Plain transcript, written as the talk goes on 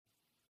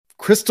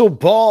Crystal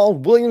Ball,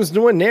 Williams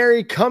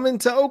Nwaneri coming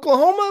to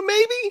Oklahoma,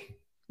 maybe?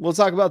 We'll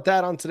talk about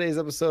that on today's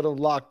episode of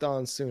Locked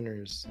On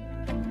Sooners.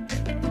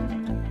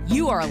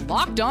 You are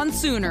Locked On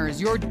Sooners,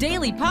 your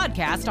daily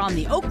podcast on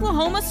the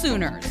Oklahoma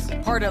Sooners,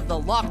 part of the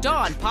Locked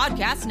On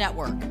Podcast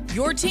Network,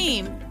 your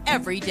team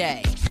every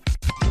day.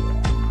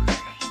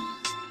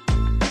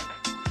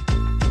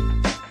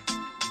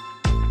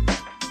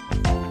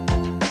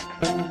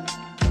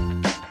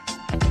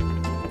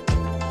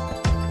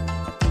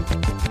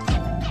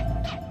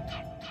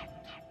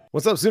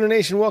 What's up, Sooner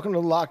Nation? Welcome to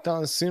Locked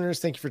On Sooners.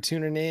 Thank you for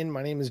tuning in.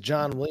 My name is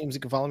John Williams. You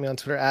can follow me on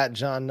Twitter at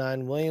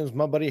John9Williams.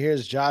 My buddy here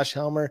is Josh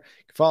Helmer.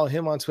 You can follow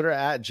him on Twitter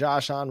at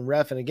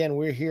JoshOnRef. And again,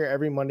 we're here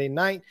every Monday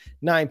night,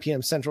 9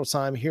 p.m. Central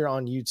Time here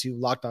on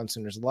YouTube, Locked On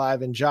Sooners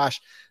Live. And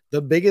Josh,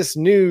 the biggest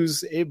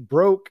news, it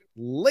broke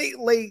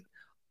late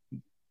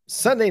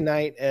Sunday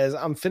night as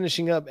I'm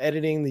finishing up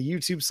editing the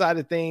YouTube side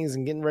of things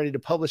and getting ready to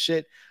publish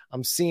it.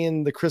 I'm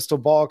seeing the crystal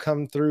ball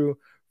come through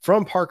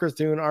from Parker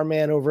Thune, our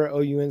man over at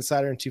OU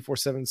Insider and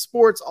 247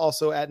 Sports,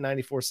 also at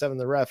 94.7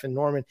 The Ref in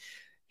Norman.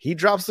 He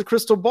drops the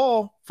crystal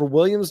ball for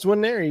Williams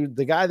Nwaneri,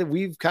 the guy that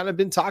we've kind of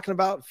been talking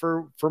about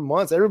for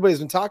months. Everybody's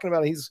been talking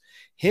about it.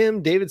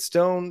 Him, David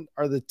Stone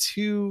are the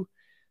two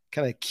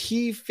kind of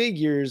key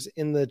figures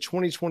in the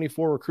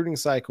 2024 recruiting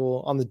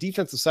cycle on the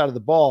defensive side of the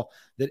ball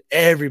that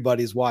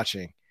everybody's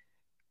watching.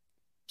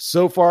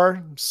 So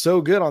far,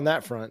 so good on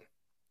that front.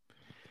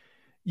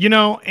 You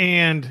know,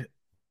 and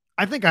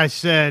I think I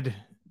said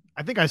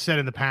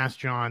in the past,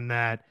 John,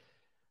 that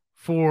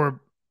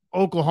for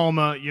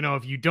Oklahoma, you know,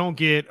 if you don't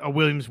get a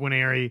Williams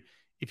Nwaneri,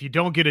 if you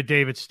don't get a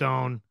David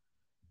Stone,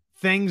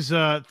 things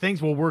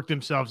will work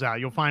themselves out.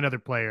 You'll find other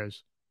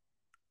players.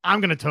 I'm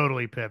going to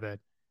totally pivot.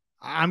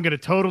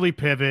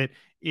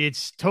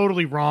 It's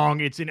totally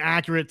wrong. It's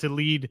inaccurate to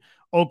lead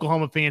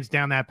Oklahoma fans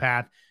down that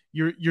path.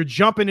 You're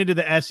jumping into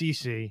the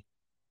SEC,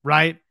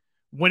 right?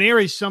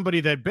 Nwaneri is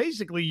somebody that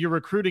basically you're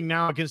recruiting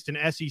now against an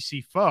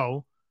SEC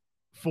foe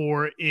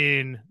for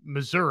in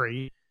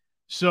Missouri.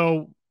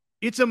 So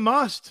it's a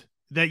must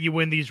that you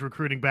win these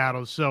recruiting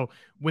battles. So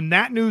when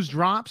that news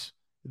drops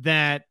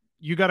that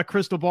you got a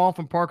crystal ball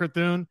from Parker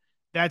Thune,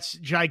 that's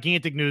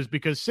gigantic news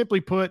because simply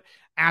put,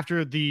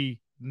 after the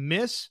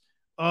miss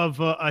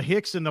of a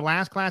Hicks in the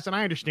last class, and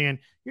I understand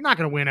you're not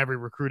going to win every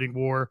recruiting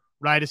war,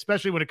 right?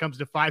 Especially when it comes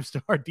to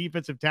 5-star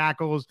defensive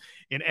tackles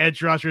and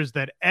edge rushers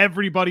that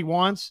everybody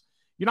wants.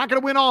 You're not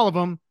going to win all of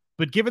them,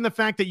 but given the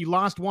fact that you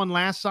lost one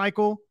last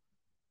cycle,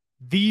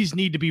 these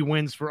need to be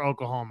wins for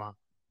Oklahoma.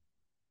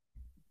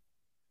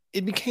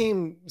 It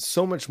became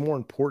so much more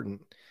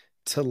important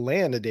to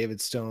land a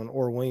David Stone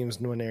or Williams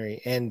Nwaneri.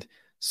 And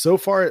so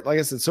far, like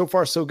I said, so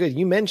far, so good.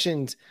 You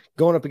mentioned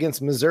going up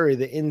against Missouri,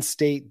 the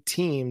in-state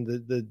team,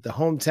 the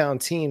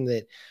hometown team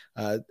that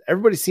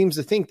everybody seems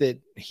to think that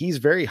he's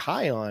very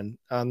high on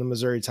the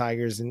Missouri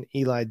Tigers and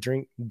Eli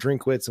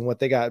Drinkwitz and what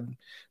they got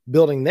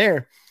building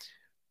there.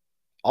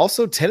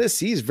 Also,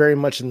 Tennessee is very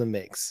much in the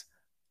mix.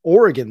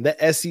 Oregon, the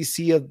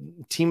SEC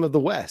team of the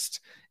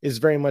West, is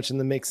very much in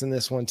the mix in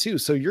this one too.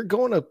 So you're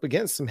going up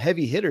against some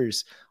heavy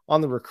hitters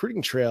on the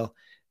recruiting trail,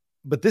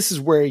 but this is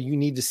where you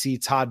need to see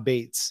Todd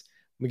Bates,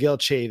 Miguel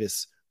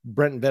Chavis,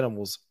 Brent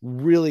Venables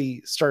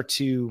really start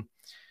to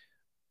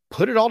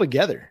put it all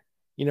together.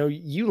 You know,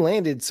 you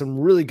landed some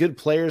really good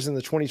players in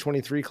the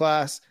 2023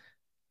 class.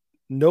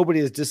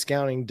 Nobody is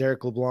discounting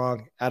Derek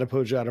LeBlanc,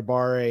 Adepoju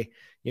Adebare,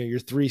 you know,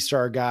 your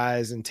 3-star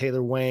guys and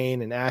Taylor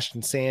Wayne and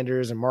Ashton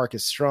Sanders and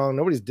Marcus Strong.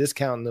 Nobody's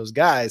discounting those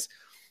guys.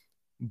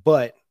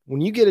 But when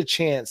you get a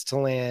chance to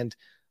land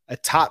a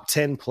top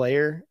 10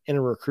 player in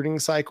a recruiting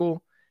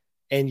cycle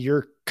and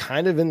you're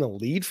kind of in the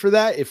lead for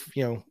that, if,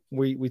 you know,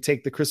 we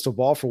take the crystal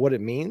ball for what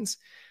it means,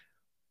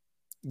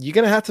 you're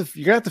going to have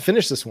to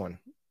finish this one.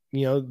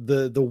 You know,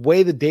 the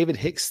way the David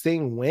Hicks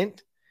thing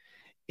went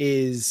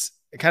is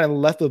it kind of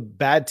left a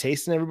bad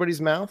taste in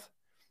everybody's mouth.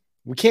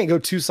 We can't go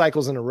 2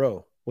 cycles in a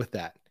row with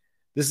that.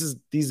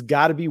 These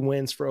got to be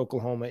wins for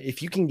Oklahoma.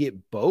 If you can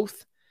get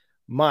both,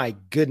 my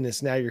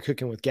goodness, now you're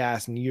cooking with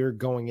gas and you're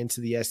going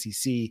into the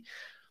SEC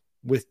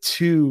with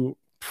 2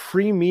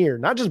 premier,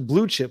 not just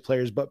blue chip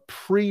players, but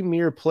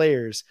premier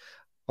players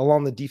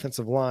along the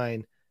defensive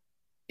line,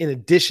 in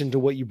addition to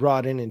what you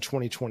brought in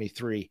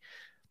 2023.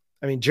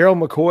 I mean, Gerald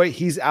McCoy,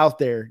 he's out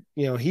there,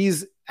 you know,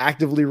 he's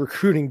actively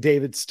recruiting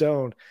David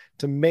Stone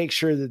to make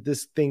sure that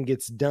this thing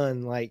gets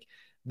done like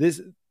this.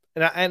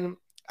 And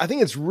I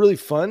think it's really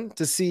fun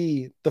to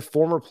see the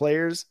former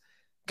players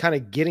kind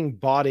of getting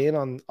bought in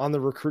on the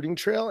recruiting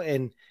trail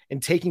and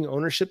taking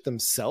ownership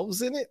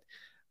themselves in it.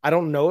 I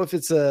don't know if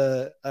it's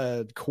a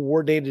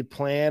coordinated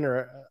plan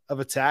or of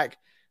attack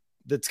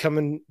that's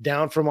coming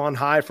down from on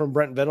high from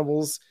Brent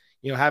Venables,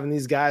 you know, having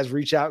these guys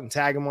reach out and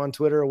tag him on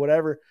Twitter or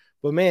whatever.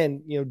 But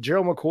man, you know,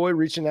 Gerald McCoy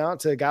reaching out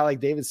to a guy like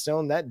David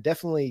Stone, that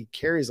definitely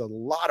carries a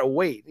lot of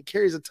weight. It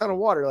carries a ton of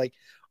water. Like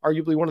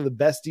arguably one of the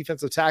best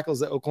defensive tackles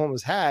that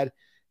Oklahoma's had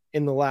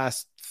in the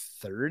last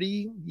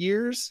 30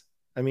 years.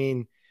 I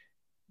mean,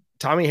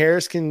 Tommy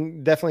Harris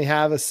can definitely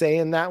have a say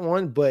in that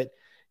one, but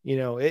you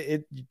know,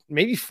 it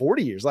maybe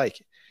 40 years.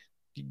 Like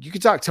you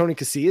could talk Tony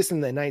Casillas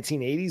in the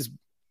 1980s.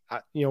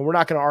 We're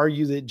not going to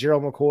argue that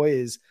Gerald McCoy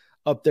is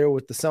up there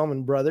with the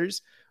Selman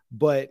brothers,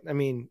 but I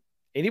mean,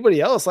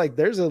 anybody else, like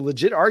there's a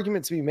legit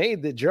argument to be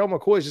made that Gerald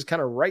McCoy is just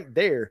kind of right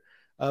there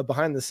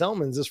behind the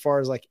Selmans as far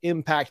as like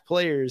impact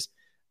players.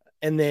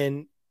 And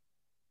then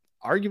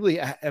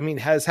arguably, I mean,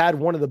 had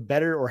one of the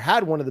better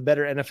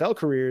NFL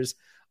careers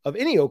of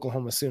any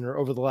Oklahoma Sooner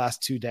over the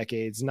last 2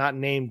 decades, not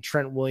named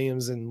Trent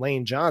Williams and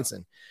Lane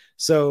Johnson.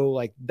 So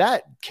like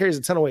that carries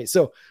a ton of weight.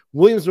 So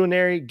Williams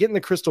Nwaneri getting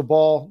the crystal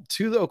ball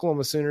to the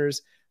Oklahoma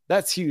Sooners,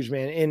 that's huge,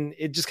 man. And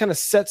it just kind of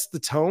sets the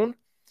tone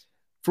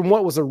from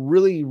what was a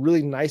really,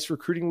 really nice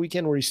recruiting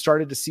weekend where you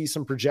started to see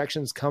some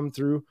projections come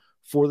through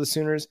for the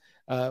Sooners.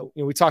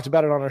 We talked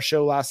about it on our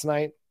show last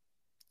night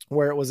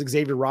where it was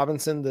Xavier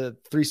Robinson, the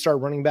 3-star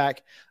running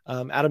back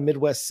out of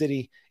Midwest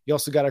City. You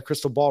also got a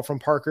crystal ball from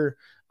Parker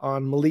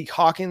on Malik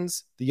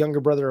Hawkins, the younger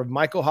brother of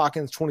Michael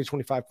Hawkins,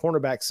 2025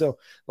 cornerback. So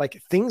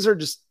like things are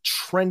just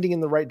trending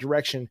in the right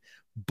direction,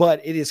 but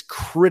it is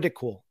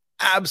critical,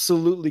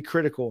 absolutely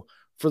critical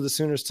for the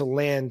Sooners to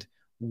land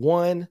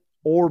one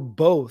or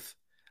both.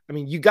 I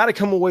mean, you got to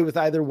come away with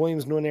either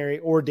Williams Nwaneri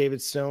or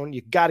David Stone.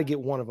 You got to get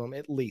one of them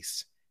at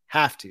least.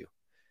 Have to.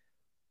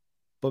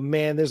 But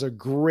man, there's a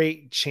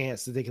great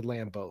chance that they could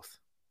land both.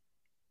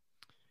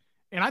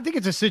 And I think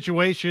it's a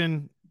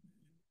situation,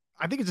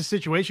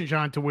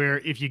 John, to where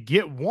if you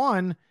get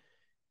one,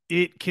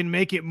 it can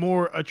make it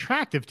more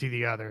attractive to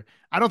the other.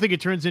 I don't think it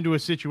turns into a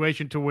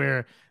situation to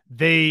where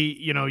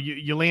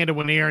you land in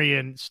one area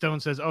and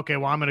Stone says, okay,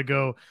 well, I'm going to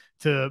go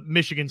to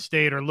Michigan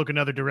State or look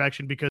another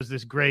direction because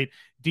this great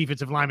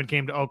defensive lineman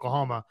came to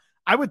Oklahoma.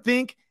 I would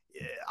think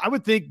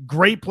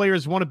great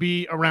players want to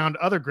be around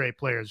other great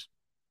players.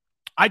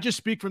 I just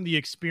speak from the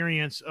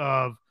experience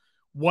of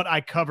what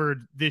I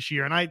covered this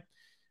year. And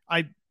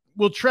I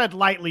will tread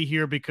lightly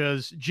here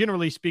because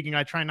generally speaking,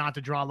 I try not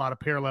to draw a lot of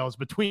parallels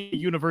between the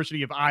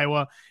University of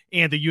Iowa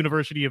and the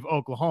University of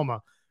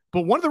Oklahoma.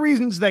 But one of the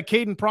reasons that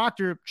Caden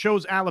Proctor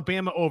chose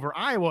Alabama over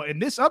Iowa,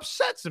 and this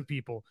upset some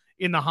people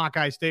in the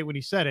Hawkeye State when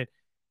he said it,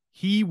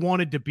 he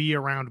wanted to be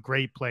around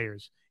great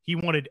players. He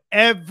wanted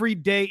every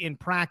day in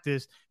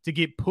practice to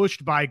get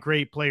pushed by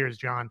great players,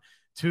 John,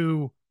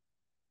 to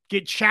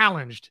get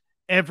challenged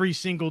every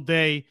single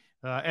day,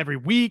 every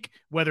week,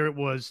 whether it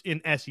was in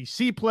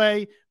SEC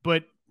play,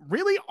 but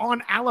really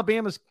on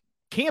Alabama's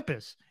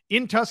campus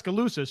in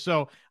Tuscaloosa.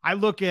 So I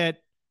look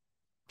at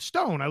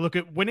Stone, I look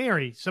at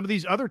Nwaneri, some of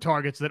these other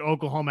targets that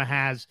Oklahoma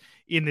has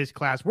in this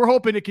class. We're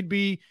hoping it could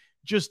be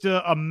just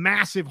a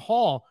massive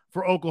haul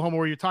for Oklahoma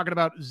where you're talking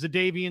about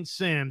Zadavian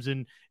Sims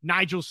and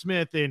Nigel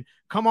Smith and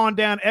come on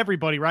down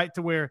everybody, right?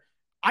 To where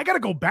I got to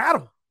go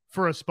battle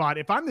for a spot.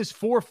 If I'm this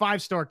 4 or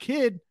 5-star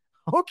kid,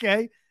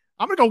 okay,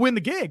 I'm going to go win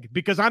the gig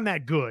because I'm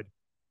that good.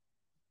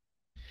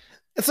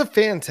 That's a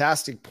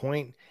fantastic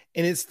point.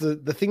 And it's the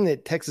thing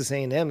that Texas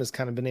A&M has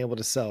kind of been able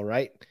to sell,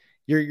 right?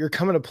 You're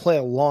coming to play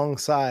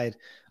alongside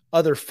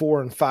other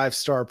 4 and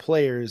 5-star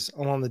players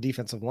along the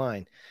defensive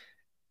line.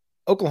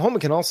 Oklahoma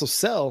can also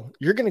sell.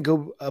 You're going to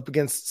go up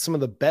against some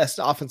of the best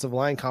offensive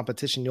line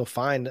competition you'll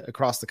find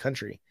across the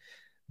country.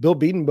 Bill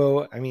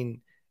Bedenbaugh, I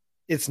mean,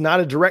 it's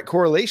not a direct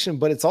correlation,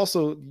 but it's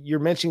also, you're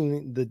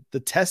mentioning the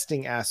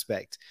testing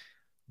aspect.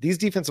 These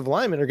defensive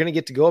linemen are going to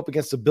get to go up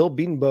against a Bill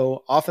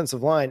Bedenbaugh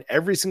offensive line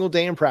every single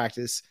day in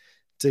practice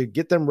to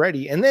get them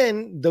ready. And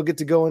then they'll get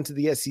to go into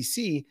the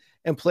SEC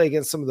and play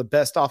against some of the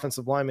best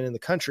offensive linemen in the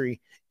country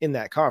in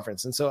that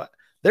conference. And so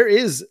there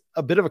is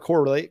a bit of a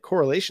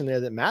correlation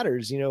there that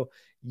matters.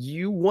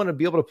 You want to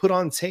be able to put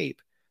on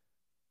tape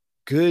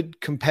good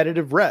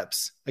competitive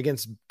reps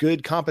against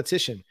good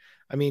competition.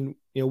 I mean,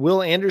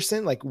 Will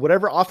Anderson, like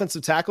whatever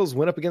offensive tackles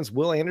went up against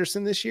Will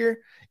Anderson this year,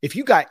 if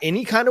you got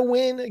any kind of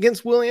win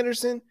against Will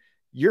Anderson,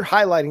 you're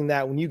highlighting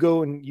that when you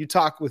go and you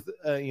talk with,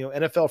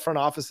 NFL front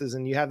offices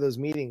and you have those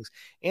meetings.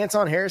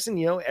 Anton Harrison,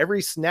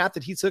 every snap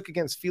that he took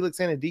against Felix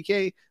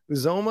Anadike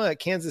Uzoma at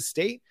Kansas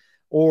State,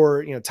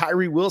 or,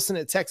 Tyree Wilson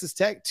at Texas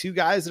Tech, 2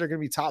 guys that are going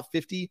to be top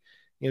 50,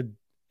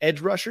 edge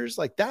rushers,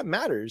 like that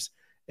matters.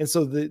 And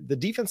so the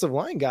defensive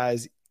line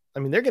guys, I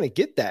mean, they're going to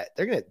get that.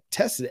 They're going to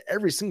test it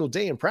every single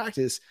day in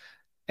practice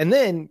and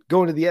then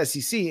go into the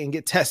SEC and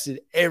get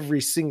tested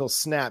every single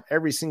snap,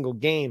 every single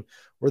game,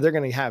 where they're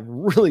going to have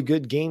really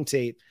good game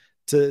tape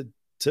to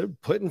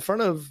put in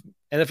front of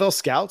NFL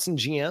scouts and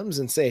GMs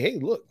and say, hey,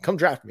 look, come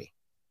draft me,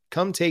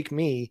 come take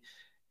me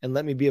and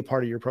let me be a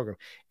part of your program.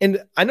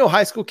 And I know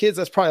high school kids,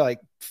 that's probably like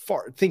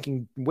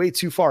thinking way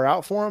too far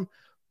out for them,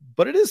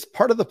 but it is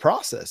part of the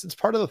process. It's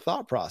part of the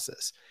thought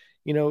process.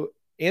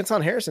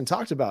 Anton Harrison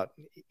talked about,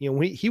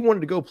 when he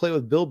wanted to go play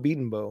with Bill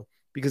Bedenbaugh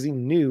because he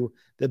knew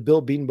that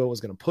Bill Bedenbaugh was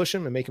going to push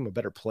him and make him a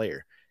better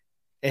player.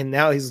 And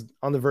now he's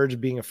on the verge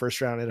of being a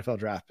first-round NFL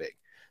draft pick.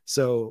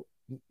 So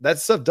that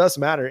stuff does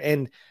matter.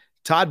 And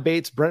Todd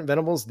Bates, Brent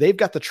Venables, they've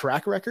got the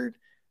track record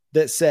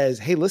that says,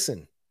 hey,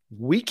 listen,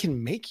 we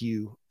can make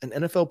you an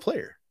NFL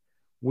player.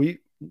 Let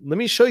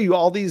me show you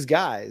all these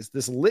guys,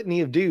 this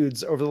litany of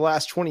dudes over the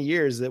last 20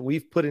 years that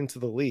we've put into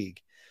the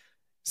league.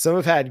 Some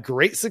have had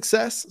great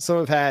success. Some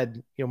have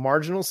had,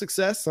 marginal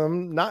success.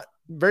 Some not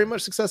very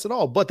much success at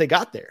all, but they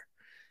got there.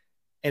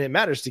 And it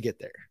matters to get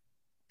there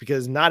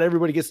because not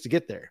everybody gets to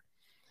get there.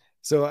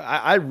 So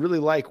I really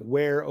like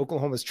where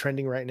Oklahoma is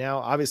trending right now.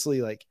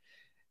 Obviously,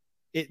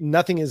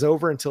 nothing is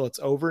over until it's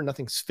over.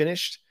 Nothing's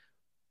finished.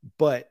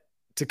 But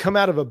to come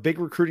out of a big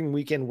recruiting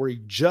weekend where you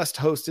just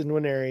hosted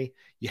Nwaneri,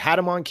 you had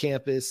him on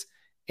campus,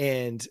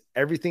 and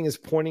everything is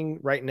pointing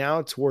right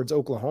now towards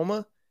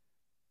Oklahoma,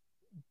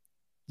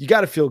 you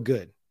got to feel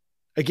good.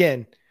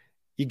 Again,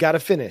 you got to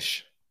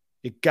finish.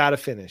 You got to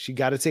finish. You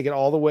got to take it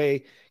all the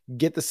way,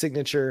 get the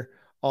signature,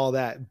 all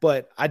that.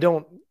 But I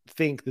don't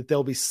think that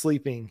they'll be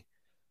sleeping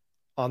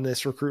on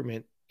this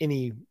recruitment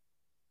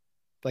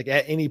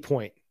at any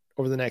point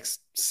over the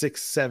next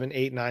 6, 7,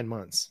 8, 9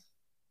 months.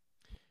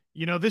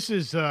 This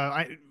is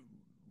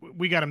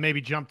we got to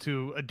maybe jump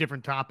to a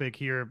different topic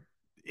here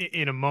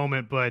in a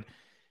moment, but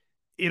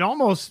it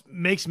almost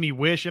makes me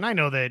wish, and I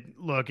know that,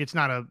 look, it's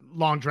not a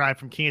long drive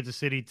from Kansas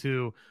City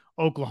to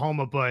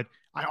Oklahoma, but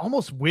I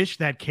almost wish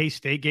that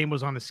K-State game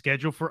was on the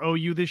schedule for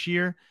OU this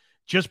year,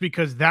 just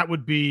because that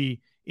would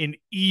be an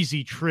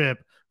easy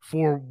trip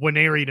for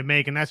Nwaneri to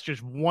make, and that's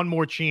just one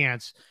more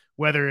chance,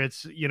 whether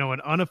it's,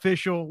 an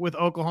unofficial with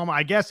Oklahoma.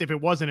 I guess if it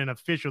wasn't an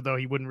official, though,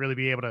 he wouldn't really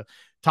be able to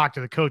talk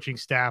to the coaching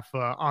staff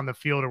on the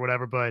field or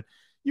whatever, but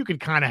you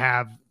could kind of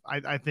have,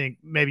 I think,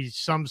 maybe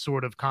some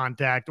sort of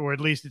contact, or at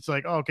least it's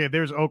like, oh, okay,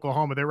 there's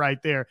Oklahoma. They're right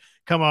there.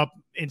 Come up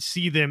and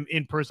see them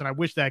in person. I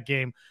wish that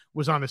game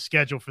was on the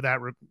schedule for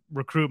that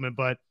recruitment,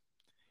 but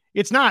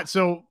it's not.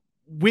 So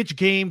which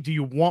game do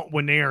you want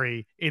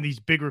Nwaneri and these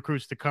big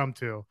recruits to come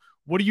to?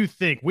 What do you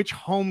think? Which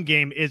home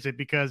game is it?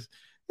 Because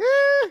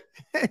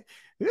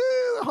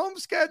home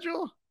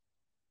schedule.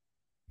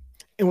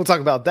 And we'll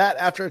talk about that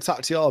after I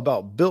talk to y'all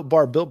about Built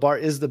Bar. Built Bar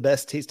is the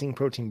best tasting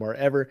protein bar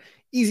ever.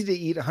 Easy to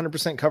eat,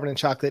 100% covered in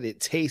chocolate. It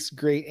tastes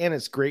great, and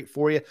it's great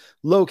for you.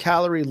 Low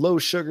calorie, low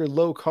sugar,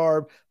 low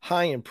carb,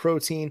 high in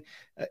protein.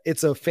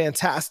 It's a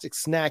fantastic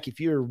snack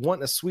if you're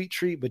wanting a sweet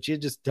treat, but you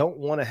just don't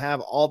want to have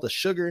all the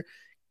sugar.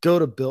 Go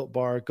to Built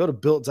Bar. Go to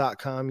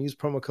Built.com. Use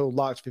promo code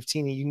LOCKED15,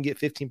 and you can get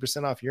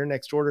 15% off your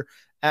next order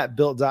at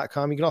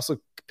Built.com. You can also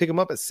pick them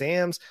up at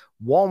Sam's,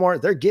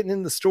 Walmart. They're getting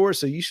in the store,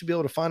 so you should be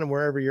able to find them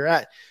wherever you're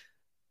at.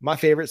 My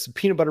favorites: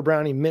 peanut butter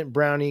brownie, mint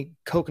brownie,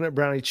 coconut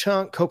brownie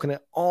chunk,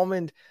 coconut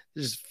almond.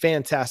 There's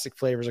fantastic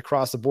flavors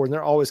across the board, and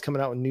they're always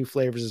coming out with new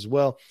flavors as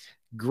well.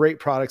 Great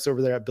products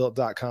over there at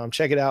Built.com.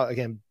 Check it out.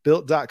 Again,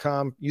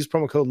 Built.com. Use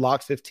promo code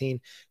LOCK15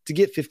 to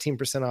get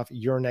 15% off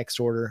your next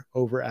order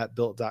over at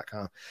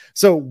Built.com.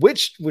 So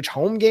which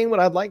home game would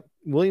I like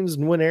Williams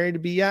Nwaneri to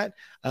be at?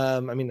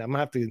 I'm going to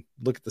have to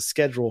look at the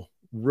schedule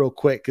real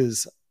quick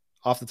because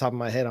off the top of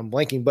my head, I'm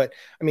blanking. But,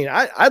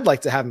 I'd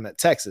like to have him at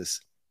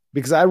Texas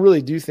because I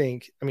really do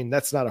think,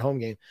 that's not a home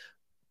game,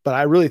 but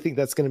I really think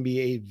that's going to be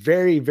a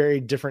very, very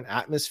different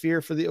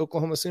atmosphere for the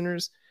Oklahoma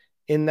Sooners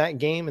in that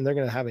game, and they're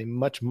going to have a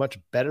much, much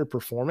better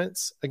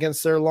performance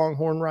against their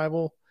Longhorn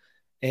rival.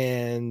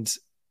 And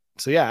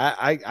so, yeah,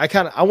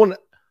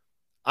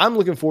 I'm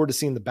looking forward to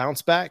seeing the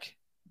bounce back.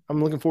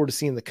 I'm looking forward to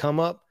seeing the come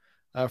up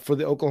for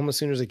the Oklahoma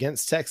Sooners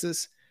against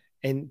Texas,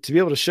 and to be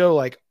able to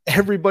show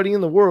everybody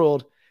in the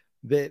world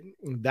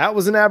that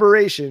was an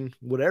aberration.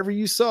 Whatever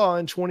you saw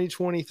in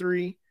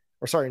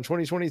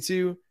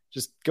 2022,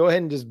 just go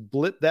ahead and just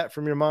blip that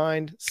from your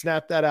mind,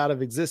 snap that out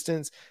of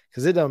existence,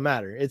 because it don't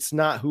matter. It's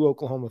not who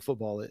Oklahoma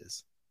football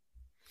is.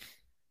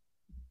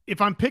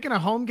 If I'm picking a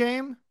home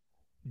game,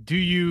 do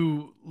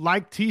you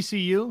like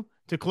TCU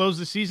to close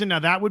the season? Now,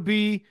 that would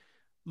be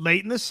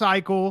late in the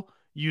cycle.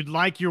 You'd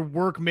like your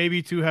work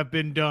maybe to have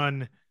been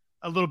done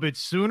a little bit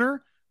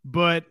sooner,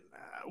 but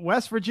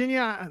West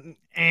Virginia,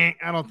 I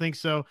don't think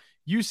so.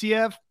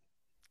 UCF,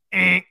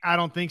 I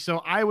don't think so.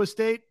 Iowa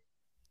State,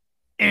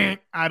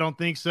 I don't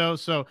think so.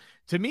 So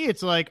to me,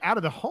 it's like out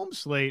of the home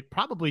slate,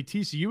 probably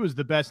TCU is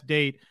the best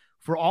date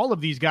for all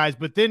of these guys.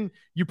 But then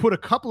you put a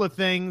couple of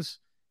things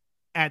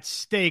at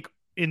stake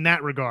in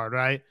that regard,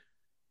 right?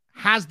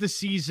 Has the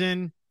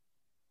season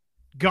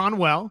gone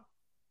well?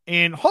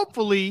 And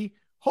hopefully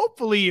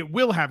it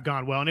will have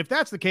gone well. And if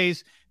that's the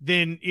case,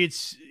 then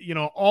it's,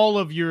 all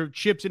of your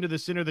chips into the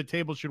center of the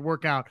table should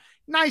work out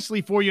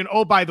nicely for you. And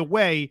oh, by the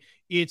way,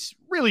 it's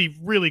really,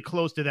 really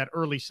close to that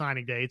early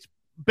signing day. It's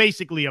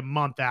basically a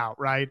month out,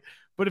 right?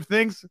 But if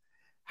things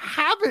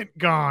haven't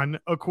gone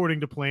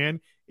according to plan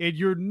and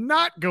you're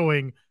not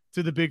going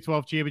to the Big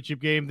 12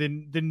 championship game,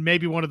 then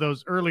maybe one of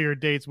those earlier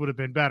dates would have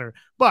been better.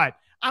 But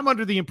I'm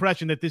under the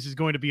impression that this is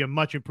going to be a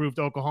much improved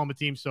Oklahoma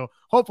team. So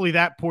hopefully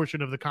that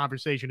portion of the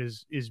conversation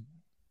is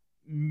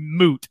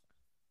moot.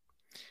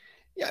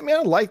 Yeah,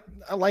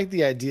 I like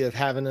the idea of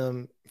having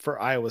them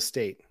for Iowa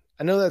State.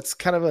 I know that's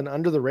kind of an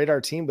under the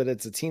radar team, but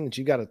it's a team that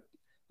you got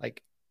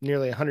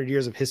nearly 100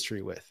 years of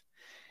history with.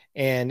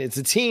 And it's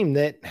a team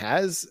that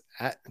has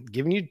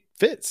given you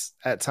fits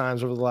at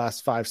times over the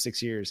last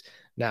 5-6 years.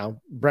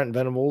 Now, Brent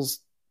Venables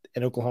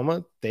in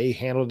Oklahoma, they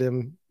handled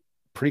him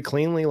pretty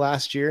cleanly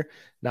last year.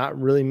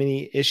 Not really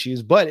many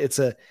issues, but it's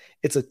a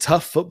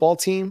tough football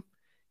team,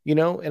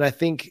 and I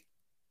think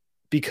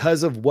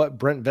because of what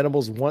Brent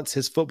Venables wants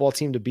his football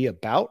team to be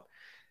about,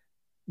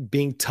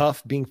 being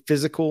tough, being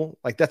physical.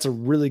 Like, that's a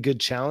really good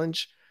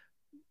challenge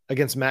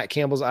against Matt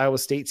Campbell's Iowa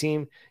State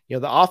team. You know,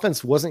 the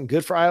offense wasn't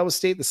good for Iowa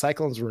State. The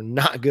Cyclones were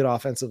not good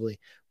offensively,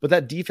 but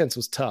that defense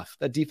was tough.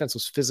 That defense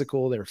was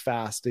physical. They were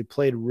fast. They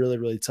played really,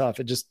 really tough.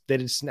 They just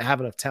didn't have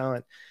enough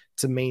talent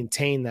to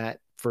maintain that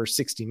for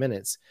 60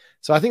 minutes.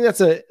 So I think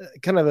that's a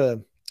kind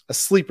of a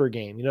sleeper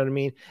game. You know what I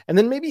mean? And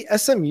then maybe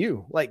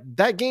SMU, like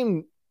that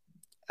game,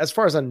 as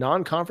far as a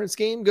non-conference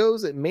game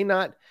goes, it may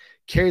not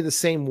carry the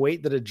same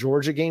weight that a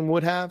Georgia game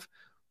would have,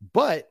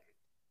 but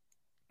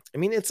I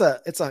mean, it's a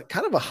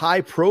kind of a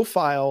high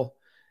profile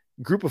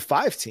group of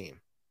 5 team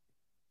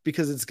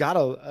because it's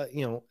got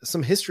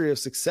some history of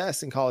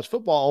success in college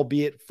football,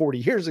 albeit 40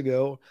 years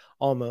ago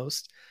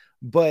almost,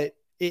 but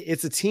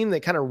it's a team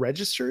that kind of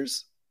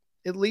registers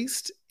at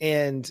least.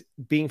 And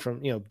being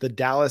from, the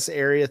Dallas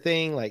area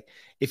thing, like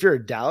if you're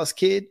a Dallas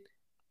kid,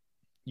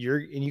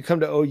 you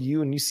come to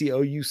OU and you see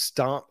OU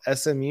stomp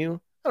SMU,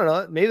 I don't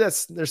know, maybe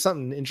there's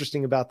something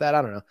interesting about that.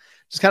 I don't know.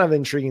 Just kind of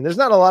intriguing. There's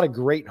not a lot of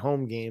great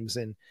home games,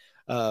 and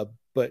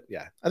but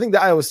yeah, I think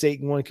the Iowa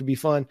State one could be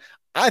fun.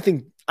 I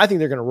think they're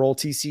going to roll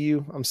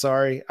TCU. I'm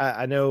sorry.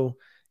 I know,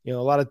 a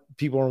lot of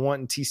people are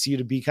wanting TCU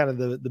to be kind of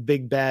the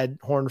big bad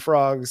Horned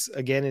Frogs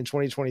again in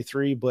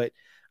 2023, but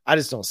I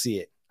just don't see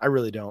it. I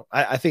really don't.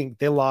 I think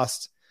they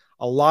lost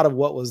a lot of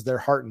what was their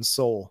heart and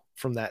soul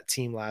from that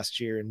team last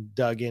year, and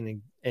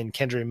Duggan and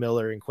Kendre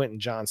Miller and Quentin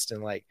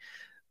Johnston. Like,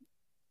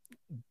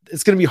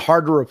 it's going to be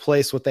hard to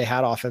replace what they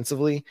had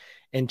offensively.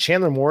 And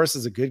Chandler Morris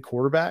is a good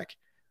quarterback,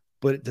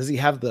 but does he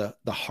have the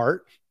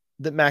heart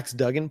that Max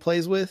Duggan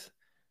plays with?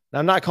 Now,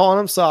 I'm not calling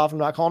him soft. I'm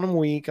not calling him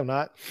weak. I'm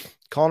not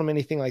calling him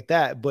anything like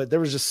that, but there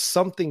was just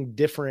something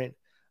different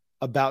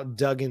about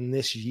Duggan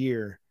this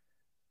year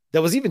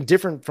that was even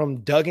different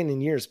from Duggan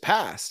in years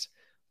past,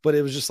 but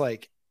it was just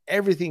like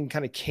everything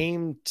kind of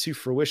came to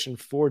fruition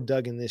for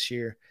Duggan this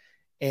year.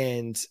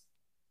 And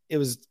it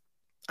was,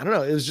 I don't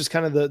know, it was just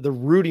kind of the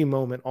Rudy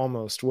moment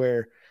almost,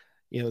 where,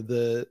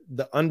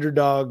 the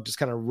underdog just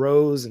kind of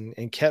rose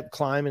and kept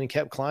climbing and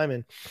kept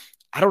climbing.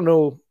 I don't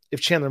know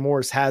if Chandler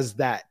Morris has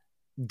that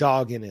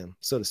dog in him,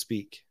 so to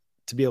speak,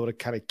 to be able to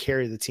kind of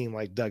carry the team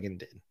like Duggan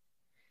did.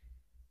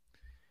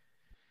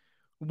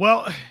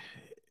 Well,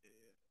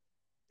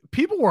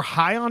 people were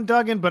high on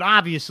Duggan, but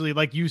obviously,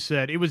 like you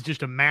said, it was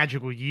just a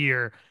magical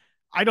year.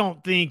 I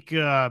don't think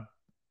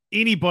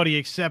anybody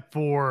except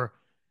for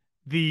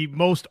the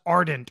most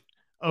ardent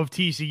of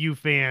TCU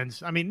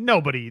fans. I mean,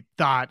 nobody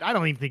thought, I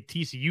don't even think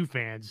TCU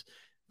fans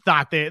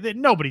thought that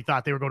nobody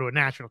thought they were going to a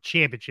national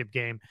championship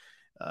game.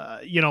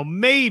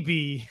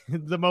 Maybe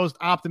the most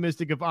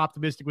optimistic of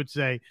optimistic would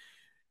say,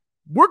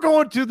 we're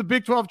going to the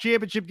Big 12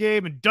 championship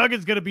game and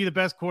Duggan's going to be the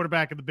best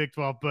quarterback in the Big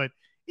 12. But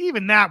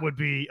even that would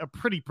be a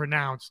pretty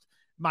pronounced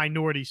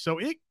minority. So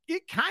it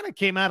kind of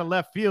came out of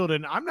left field,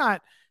 and I'm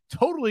not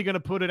totally going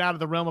to put it out of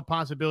the realm of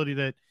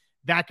possibility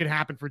that could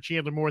happen for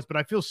Chandler Morris, but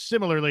I feel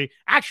similarly.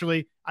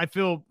 Actually, I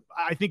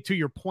think to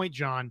your point,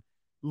 John,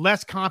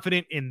 less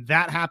confident in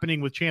that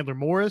happening with Chandler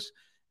Morris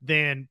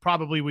than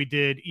probably we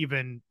did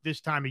even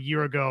this time a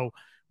year ago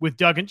with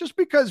Duggan, just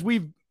because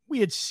we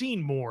had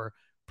seen more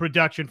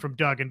production from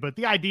Duggan. But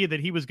the idea that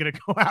he was going to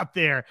go out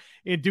there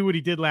and do what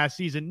he did last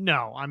season,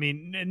 no. I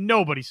mean,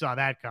 nobody saw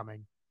that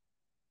coming.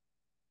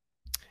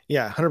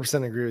 Yeah,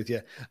 100% agree with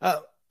you.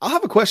 I'll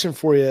have a question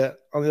for you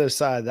on the other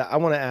side that I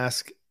want to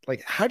ask.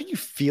 Like, how do you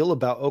feel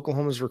about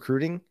Oklahoma's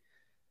recruiting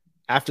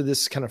after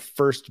this kind of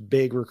first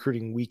big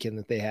recruiting weekend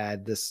that they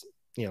had this,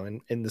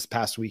 in this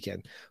past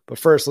weekend? But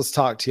first, let's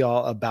talk to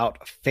y'all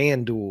about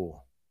FanDuel.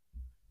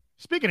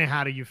 Speaking of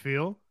how do you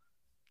feel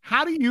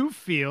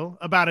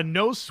about a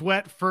no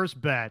sweat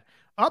first bet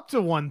up to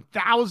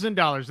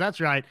 $1,000?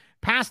 That's right.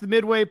 Past the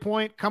midway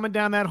point, coming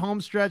down that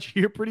home stretch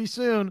here pretty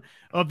soon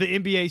of the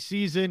NBA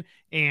season.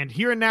 And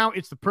here and now,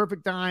 it's the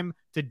perfect time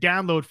to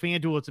download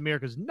FanDuel. It's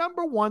America's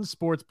 #1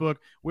 sports book,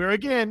 where,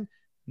 again,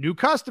 new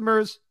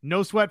customers,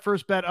 no sweat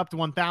first bet up to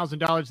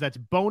 $1,000. That's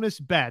bonus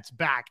bets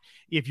back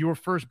if your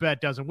first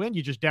bet doesn't win.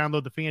 You just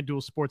download the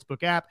FanDuel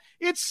Sportsbook app.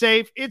 It's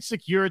safe, it's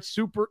secure, it's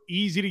super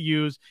easy to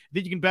use.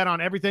 Then you can bet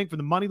on everything from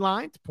the money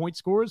line to point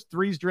scores,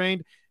 threes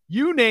drained,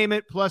 you name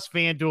it. Plus,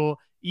 FanDuel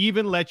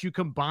even let you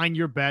combine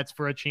your bets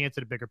for a chance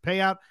at a bigger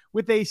payout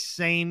with a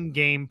same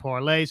game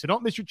parlay. So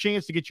don't miss your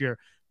chance to get your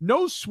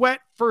no sweat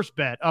first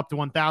bet up to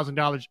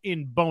 $1,000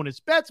 in bonus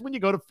bets when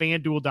you go to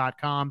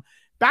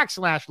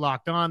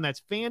FanDuel.com/locked-on.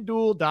 That's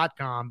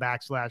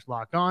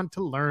FanDuel.com/locked-on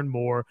to learn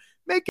more.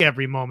 Make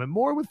every moment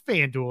more with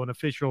FanDuel, an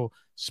official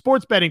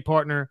sports betting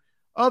partner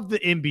of the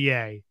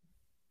NBA.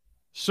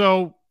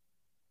 So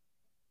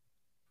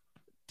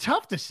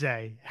tough to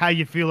say how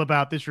you feel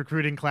about this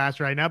recruiting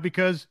class right now,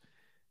 because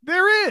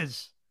there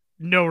is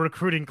no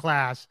recruiting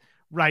class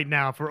right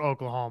now for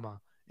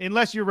Oklahoma,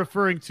 unless you're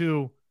referring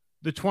to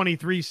the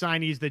 23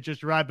 signees that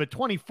just arrived. But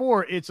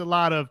 24, it's a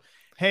lot of,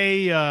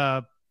 hey,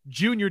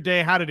 junior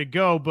day, how did it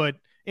go? But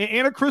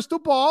and a crystal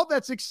ball,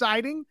 that's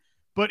exciting.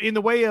 But in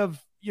the way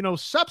of,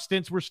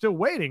 substance, we're still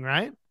waiting,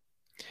 right?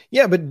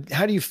 Yeah, but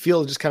how do you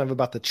feel just kind of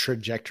about the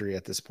trajectory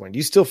at this point? Do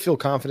you still feel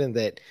confident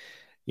that,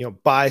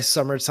 by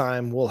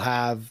summertime we'll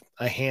have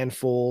a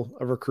handful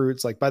of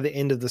recruits? Like by the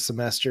end of the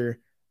semester,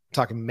 I'm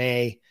talking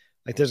May,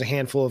 like there's a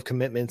handful of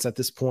commitments at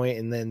this point,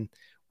 and then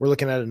we're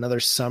looking at another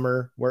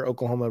summer where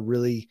Oklahoma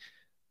really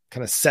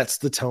kind of sets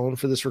the tone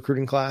for this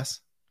recruiting class?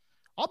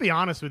 I'll be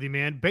honest with you,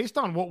 man. Based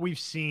on what we've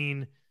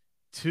seen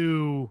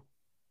to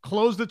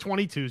close the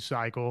 22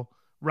 cycle,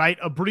 right?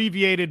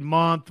 Abbreviated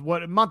month,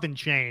 month and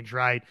change,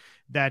 right?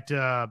 That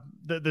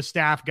the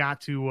staff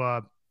got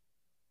to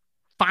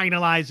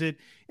finalize it.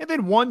 And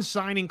then one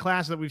signing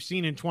class that we've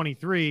seen in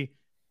 23,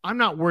 I'm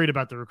not worried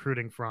about the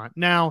recruiting front.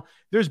 Now,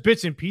 there's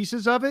bits and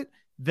pieces of it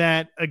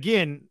that,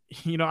 again,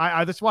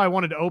 that's why I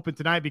wanted to open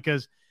tonight,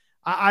 because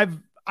I've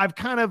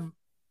kind of,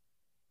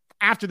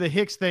 after the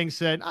Hicks thing,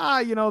 said,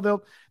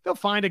 they'll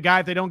find a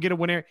guy if they don't get a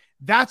Nwaneri.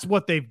 That's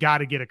what they've got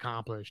to get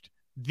accomplished.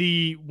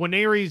 The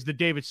Nwaneris, the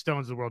David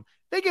Stones of the world,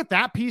 they get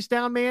that piece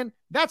down, man.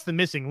 That's the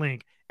missing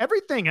link.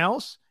 Everything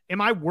else,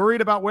 am I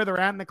worried about where they're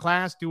at in the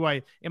class?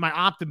 Am I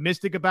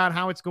optimistic about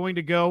how it's going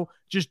to go?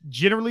 Just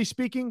generally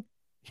speaking,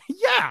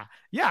 yeah.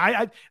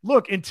 I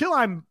look, until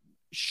I'm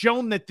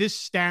shown that this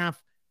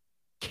staff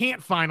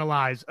can't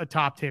finalize a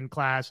top 10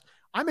 class,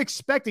 I'm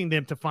expecting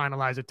them to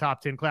finalize a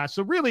top 10 class.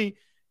 So really,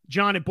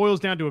 John, it boils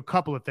down to a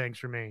couple of things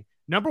for me.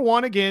 Number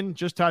one, again,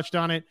 just touched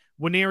on it,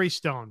 Nwaneri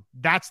Stone.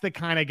 That's the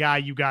kind of guy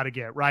you got to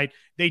get, right?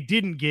 They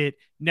didn't get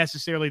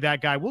necessarily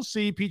that guy. We'll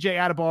see. PJ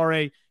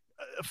Adebawore,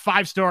 a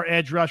 5-star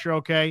edge rusher,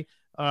 okay.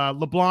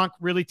 LeBlanc,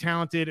 really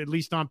talented, at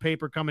least on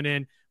paper coming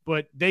in,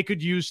 but they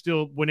could use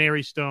still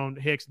Nwaneri Stone,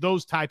 Hicks,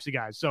 those types of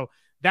guys. So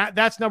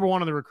that's number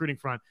one on the recruiting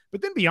front.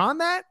 But then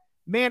beyond that,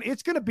 man,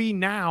 it's going to be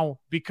now,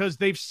 because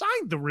they've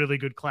signed the really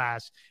good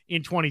class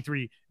in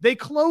 23. They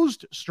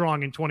closed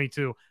strong in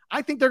 22.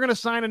 I think they're going to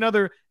sign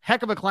another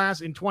heck of a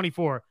class in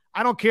 24.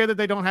 I don't care that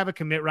they don't have a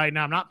commit right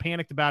now. I'm not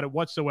panicked about it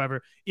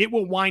whatsoever. It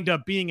will wind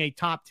up being a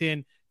top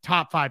 10,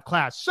 top 5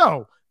 class.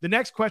 So the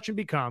next question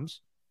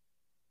becomes,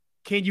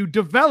 can you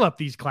develop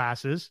these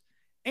classes,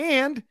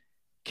 and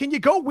can you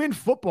go win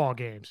football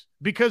games?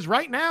 Because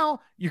right now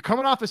you're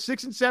coming off a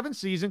 6-7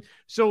 season.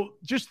 So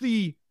just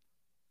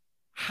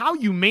how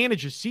you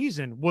manage a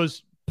season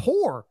was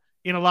poor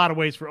in a lot of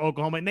ways for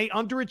Oklahoma, and they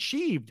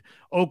underachieved.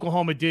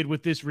 Oklahoma did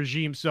with this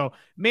regime. So,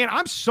 man,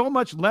 I'm so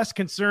much less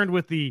concerned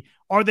with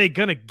are they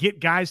going to get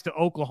guys to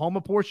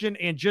Oklahoma portion,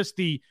 and just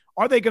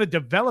are they going to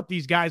develop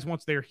these guys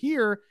once they're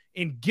here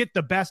and get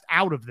the best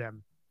out of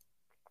them?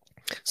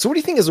 So what do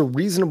you think is a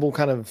reasonable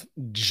kind of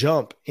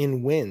jump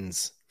in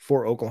wins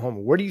for Oklahoma?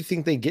 Where do you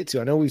think they get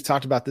to? I know we've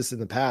talked about this in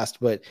the past,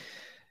 but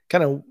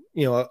kind of,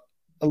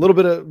 a little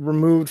bit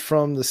removed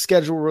from the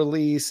schedule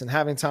release and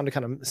having time to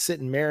kind of sit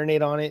and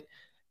marinate on it.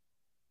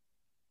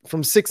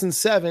 From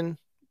 6-7,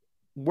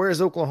 where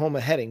is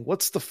Oklahoma heading?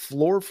 What's the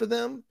floor for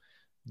them?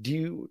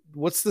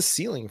 What's the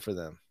ceiling for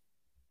them?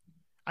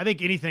 I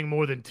think anything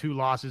more than 2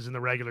 losses in the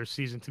regular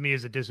season to me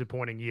is a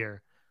disappointing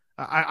year.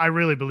 I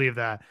really believe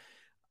that.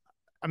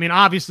 I mean,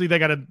 obviously they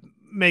got to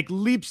make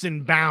leaps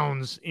and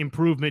bounds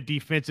improvement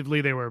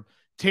defensively. They were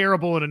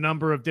terrible in a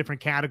number of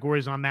different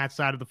categories on that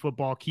side of the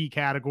football, key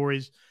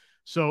categories.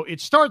 So it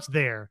starts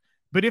there.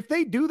 But if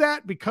they do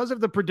that because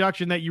of the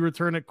production that you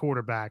return at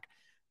quarterback,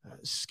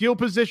 skill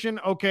position,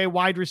 okay,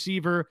 wide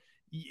receiver,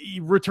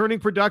 returning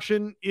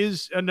production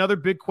is another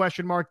big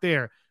question mark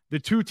there. The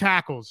 2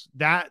 tackles,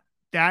 that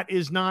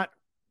is not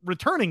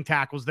returning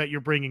tackles that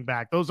you're bringing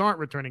back. Those aren't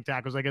returning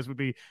tackles, I guess would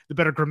be the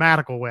better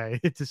grammatical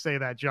way to say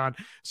that, John.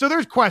 So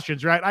there's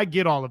questions, right? I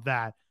get all of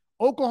that.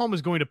 Oklahoma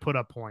is going to put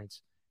up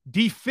points.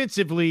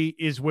 Defensively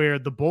is where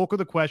the bulk of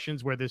the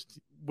questions with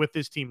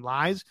this team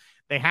lies.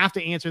 They have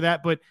to answer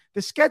that. But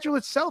the schedule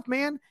itself,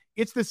 man,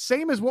 it's the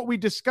same as what we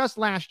discussed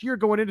last year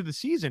going into the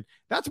season.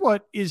 That's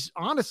what is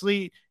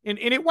honestly, and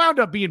it wound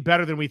up being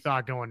better than we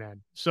thought going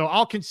in. So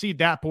I'll concede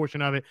that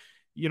portion of it.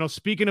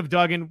 Speaking of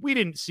Duggan, we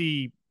didn't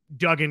see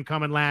Duggan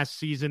coming last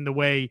season the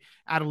way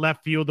out of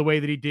left field, the way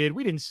that he did.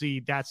 We didn't see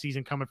that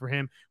season coming for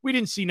him. We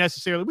didn't see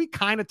necessarily, we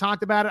kind of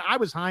talked about it. I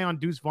was high on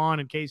Deuce Vaughn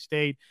and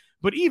K-State,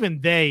 but even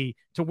they,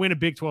 to win a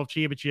Big 12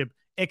 championship,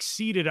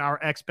 exceeded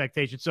our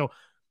expectations. So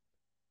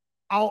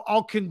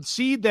I'll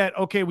concede that,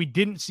 okay, we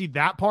didn't see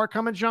that part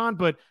coming, John,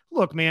 but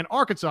look, man,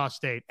 Arkansas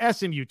State,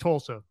 SMU,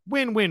 Tulsa,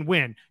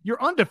 win.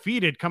 You're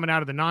undefeated coming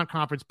out of the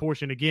non-conference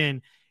portion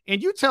again.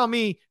 And you tell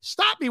me,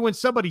 stop me when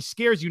somebody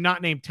scares you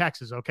not named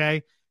Texas,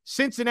 okay?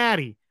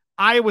 Cincinnati,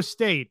 Iowa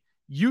State,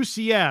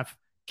 UCF,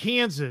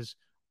 Kansas,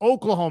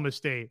 Oklahoma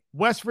State,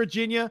 West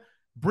Virginia,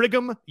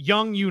 Brigham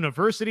Young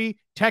University,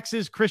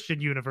 Texas Christian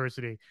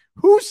University.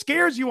 Who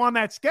scares you on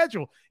that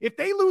schedule? If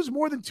they lose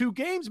more than 2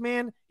 games,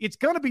 man, it's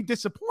going to be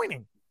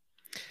disappointing.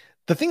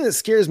 The thing that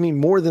scares me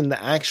more than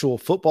the actual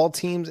football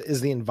teams is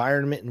the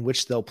environment in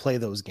which they'll play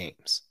those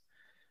games.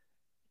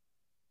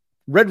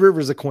 Red River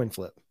is a coin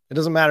flip. It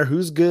doesn't matter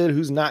who's good,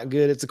 who's not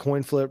good. It's a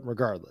coin flip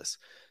regardless.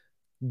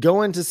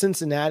 Going to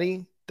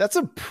Cincinnati, that's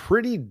a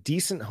pretty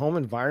decent home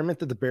environment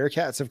that the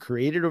Bearcats have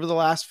created over the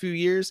last few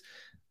years.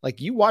 Like,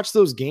 you watch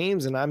those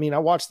games, and I mean, I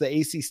watched the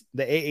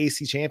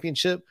AAC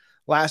championship.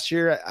 last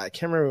year. I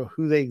can't remember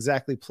who they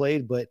exactly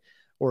played,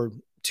 or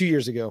 2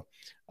 years ago.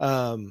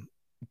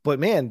 But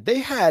man, they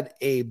had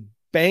a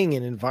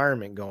banging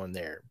environment going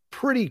there.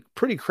 Pretty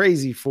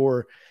crazy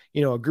for,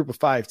 a group of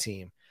 5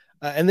 team.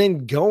 And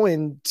then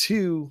going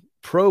to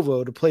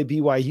Provo to play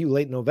BYU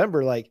late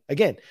November. Like,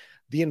 again,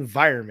 the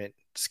environment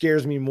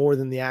scares me more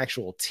than the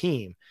actual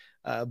team.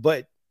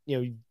 But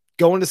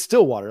going to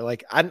Stillwater,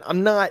 like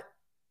I'm not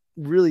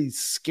really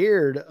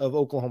scared of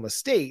Oklahoma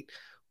State,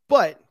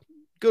 but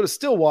go to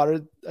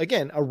Stillwater,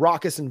 again, a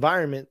raucous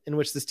environment in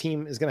which this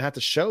team is going to have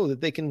to show that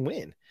they can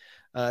win.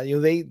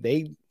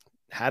 They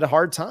had a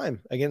hard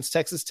time against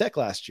Texas Tech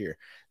last year.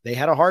 They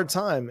had a hard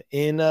time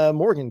in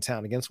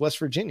Morgantown against West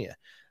Virginia.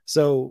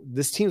 So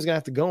this team's going to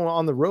have to go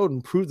on the road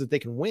and prove that they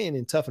can win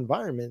in tough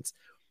environments.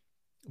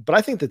 But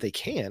I think that they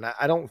can.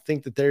 I don't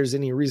think that there's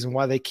any reason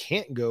why they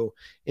can't go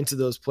into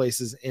those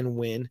places and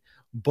win.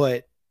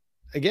 But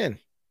again,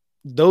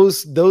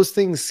 those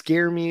things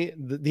scare me.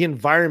 The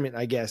environment,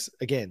 I guess,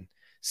 again,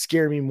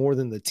 scare me more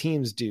than the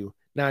teams do.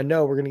 Now, I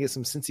know we're going to get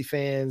some Cincy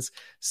fans,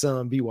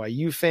 some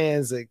BYU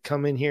fans that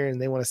come in here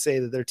and they want to say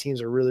that their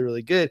teams are really,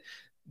 really good.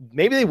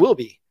 Maybe they will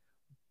be.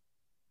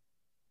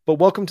 But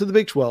welcome to the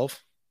Big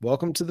 12.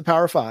 Welcome to the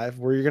Power 5,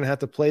 where you're going to have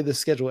to play this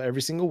schedule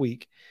every single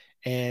week.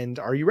 And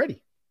are you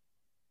ready?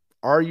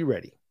 Are you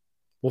ready?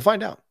 We'll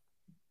find out.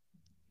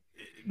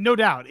 No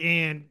doubt.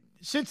 And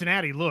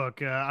Cincinnati,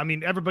 look,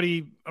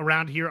 everybody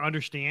around here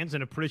understands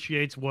and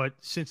appreciates what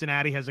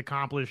Cincinnati has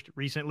accomplished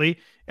recently.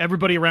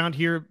 Everybody around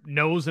here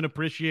knows and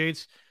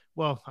appreciates.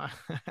 Well,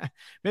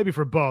 maybe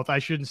for both. I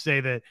shouldn't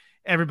say that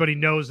everybody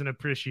knows and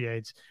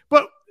appreciates,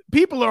 but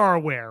people are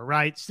aware,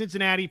 right?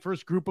 Cincinnati,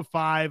 first group of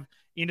 5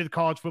 into the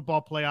college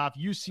football playoff,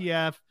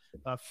 UCF,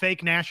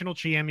 fake national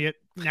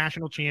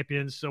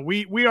champions. So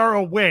we are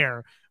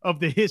aware of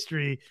the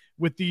history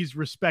with these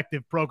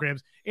respective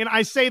programs. And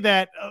I say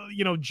that,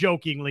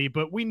 jokingly,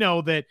 but we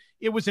know that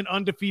it was an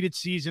undefeated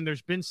season.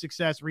 There's been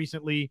success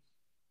recently.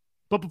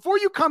 But before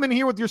you come in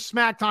here with your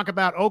smack talk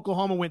about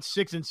Oklahoma went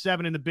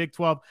 6-7 in the Big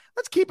 12,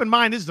 let's keep in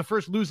mind this is the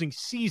first losing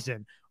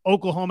season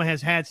Oklahoma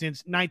has had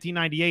since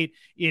 1998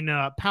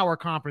 in Power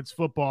Conference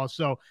football.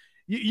 So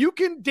you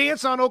can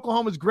dance on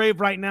Oklahoma's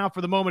grave right now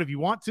for the moment if you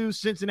want to.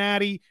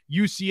 Cincinnati,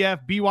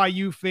 UCF,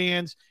 BYU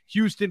fans,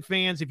 Houston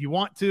fans, if you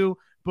want to.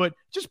 But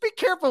just be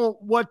careful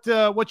what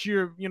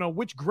you're,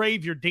 which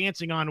grave you're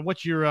dancing on and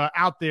what you're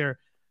out there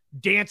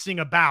dancing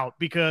about,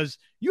 because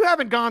you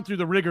haven't gone through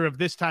the rigor of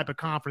this type of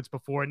conference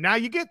before, and now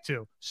you get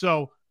to.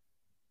 So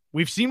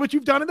we've seen what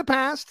you've done in the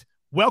past.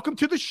 Welcome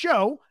to the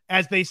show,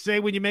 as they say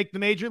when you make the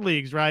major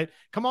leagues, right?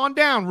 Come on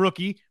down,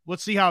 rookie.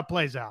 Let's see how it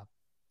plays out.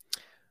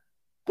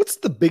 What's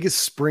the biggest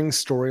spring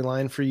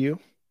storyline for you?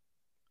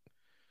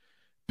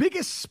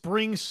 Biggest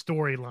spring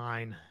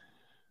storyline?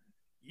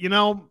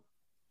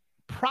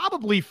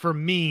 Probably for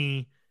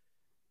me,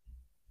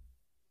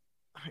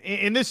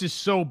 and this is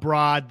so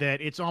broad that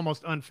it's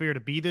almost unfair to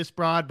be this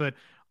broad, but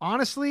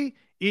honestly,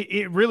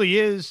 it really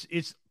is.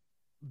 It's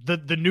the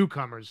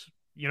newcomers,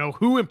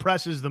 who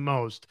impresses the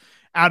most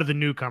out of the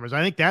newcomers.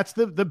 I think that's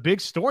the big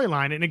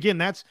storyline. And again,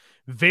 that's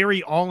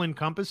very all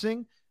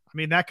encompassing. I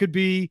mean, that could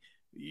be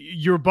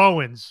your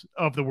Bowens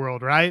of the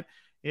world, right?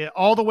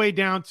 All the way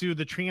down to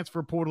the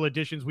transfer portal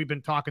additions we've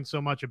been talking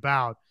so much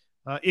about.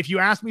 If you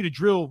ask me to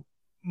drill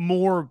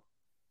more,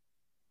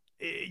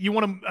 you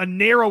want a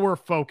narrower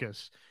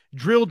focus,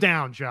 drill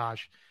down,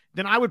 Josh,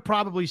 then I would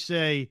probably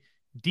say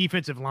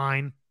defensive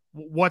line,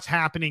 what's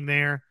happening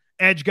there.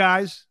 Edge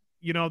guys,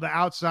 the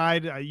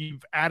outside,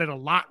 you've added a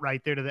lot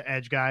right there to the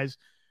edge guys.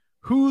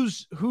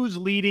 Who's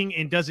leading,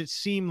 and does it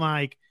seem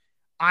like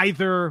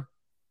either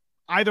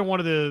one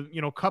of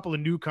the, couple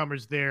of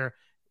newcomers there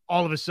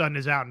all of a sudden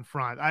is out in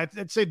front?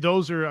 I'd say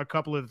those are a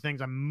couple of the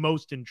things I'm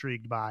most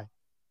intrigued by.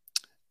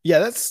 Yeah,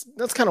 that's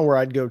kind of where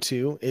I'd go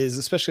to, is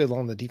especially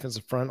along the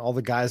defensive front, all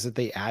the guys that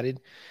they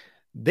added,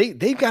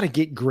 they've got to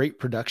get great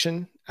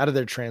production out of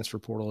their transfer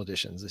portal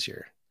additions this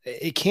year.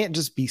 It can't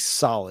just be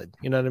solid.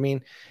 You know what I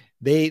mean?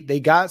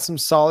 They got some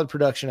solid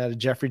production out of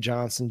Jeffrey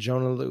Johnson,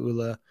 Jonah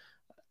Laula.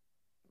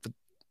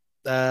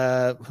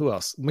 Who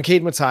else?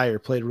 McCade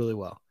Matire played really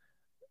well.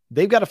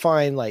 They've got to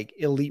find like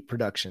elite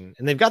production,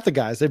 and they've got the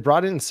guys. They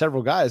brought in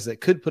several guys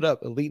that could put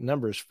up elite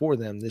numbers for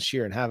them this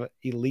year and have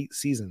elite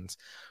seasons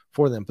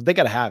for them, but they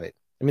got to have it.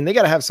 I mean, they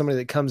got to have somebody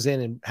that comes in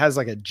and has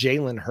like a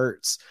Jalen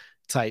Hurts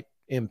type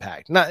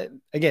impact. Not,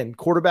 again,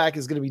 quarterback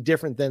is going to be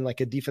different than like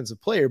a defensive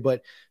player,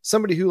 but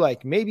somebody who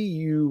like maybe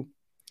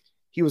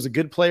he was a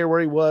good player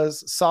where he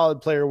was,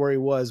 solid player where he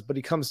was, but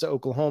he comes to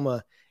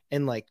Oklahoma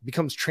and like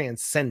becomes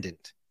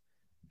transcendent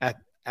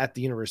at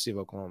the University of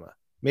Oklahoma.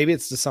 Maybe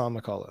it's Deshaun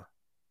McCullough.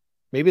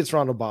 Maybe it's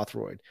Ronald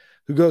Bothroyd,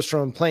 who goes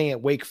from playing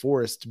at Wake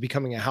Forest to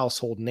becoming a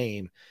household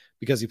name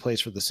because he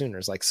plays for the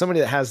Sooners. Like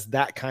somebody that has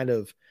that kind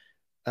of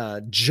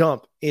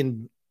jump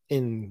in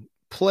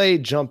play,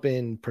 jump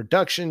in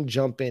production,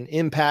 jump in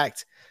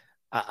impact.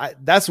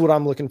 That's what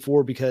I'm looking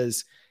for,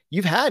 because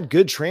you've had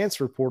good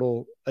transfer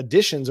portal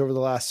additions over the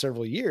last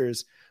several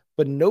years,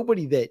 but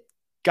nobody that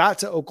got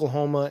to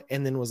Oklahoma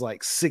and then was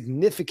like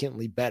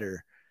significantly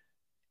better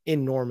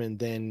in Norman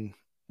than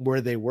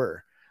where they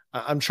were.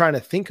 I'm trying to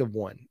think of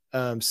one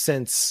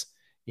since,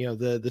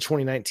 the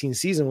 2019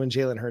 season when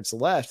Jalen Hurts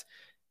left.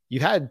 You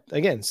had,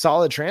 again,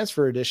 solid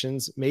transfer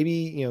additions.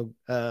 Maybe,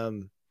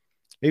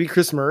 maybe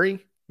Chris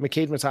Murray,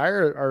 McCade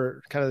Matire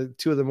are kind of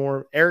two of the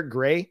more. Eric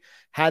Gray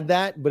had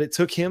that, but it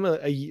took him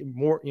a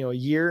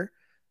year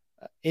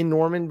in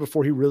Norman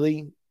before he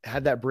really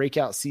had that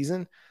breakout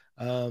season.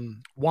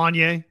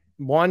 Wanye,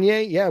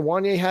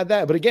 Wanye had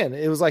that, but again,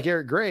 it was like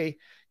Eric Gray,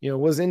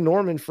 was in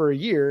Norman for a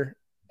year,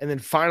 and then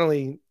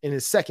finally in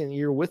his second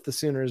year with the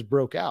Sooners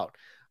broke out.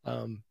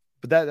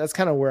 But that's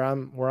kind of where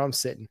I'm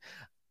sitting.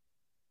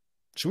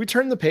 Should we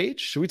turn the page?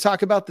 Should we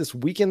talk about this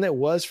weekend that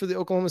was for the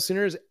Oklahoma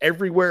Sooners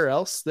everywhere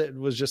else that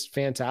was just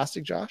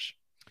fantastic, Josh?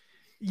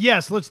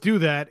 Yes, let's do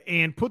that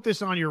and put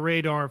this on your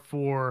radar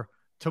for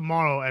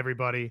tomorrow,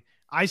 everybody.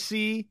 I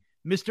see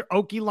Mr.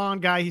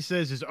 Okie guy. He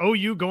says, is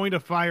OU going to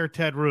fire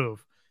Ted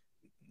Roof?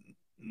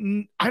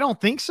 I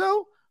don't think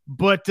so,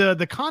 but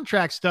the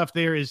contract stuff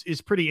there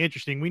is pretty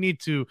interesting. We need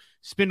to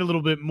spend a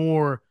little bit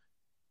more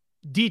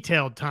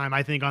detailed time,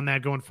 I think, on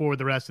that going forward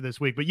the rest of this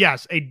week. But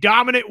yes, a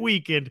dominant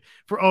weekend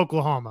for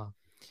Oklahoma.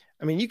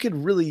 I mean, you could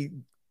really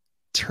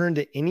turn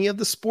to any of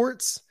the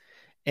sports.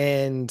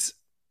 And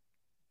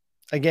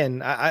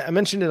again, I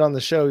mentioned it on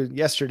the show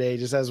yesterday,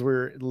 just as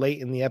we're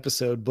late in the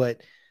episode,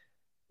 but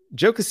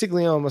Joe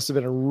Castiglione must have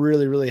been a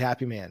really, really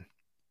happy man.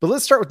 But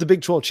let's start with the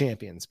Big 12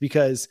 champions,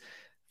 because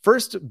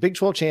first Big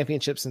 12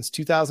 championship since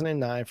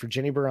 2009 for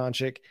Jenny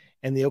Baranczyk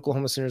and the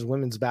Oklahoma Sooners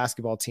women's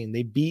basketball team.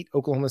 They beat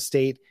Oklahoma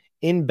State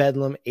in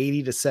Bedlam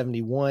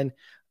 80-71,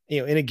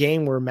 in a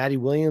game where Maddie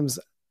Williams,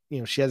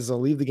 she has to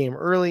leave the game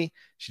early.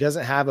 She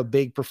doesn't have a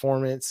big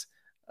performance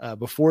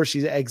before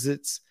she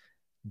exits,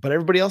 but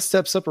everybody else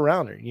steps up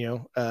around her.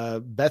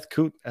 Beth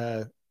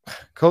Kutelan,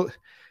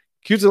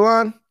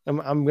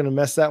 I'm going to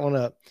mess that one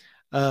up.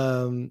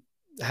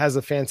 Has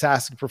a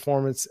fantastic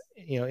performance,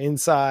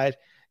 inside.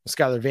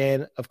 Skylar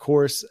Vann, of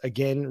course,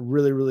 again,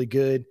 really, really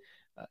good.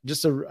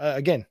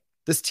 Again,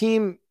 this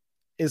team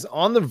is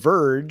on the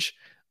verge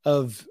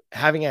of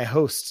having a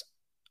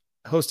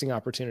hosting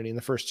opportunity in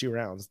the first two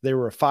rounds. They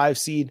were a 5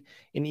 seed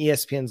in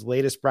ESPN's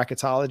latest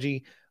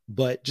bracketology,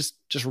 but just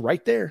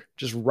right there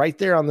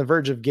on the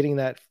verge of getting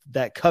that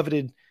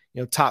coveted,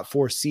 top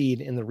 4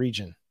 seed in the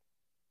region.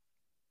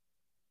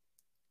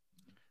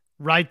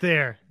 Right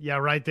there. Yeah,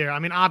 right there. I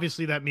mean,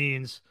 obviously that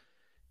means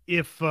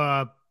if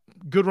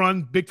good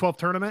run Big 12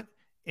 tournament,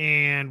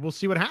 and we'll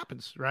see what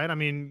happens, right? I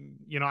mean,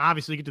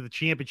 obviously get to the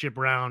championship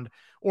round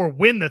or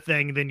win the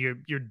thing, then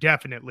you're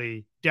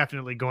definitely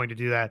going to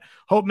do that.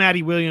 Hope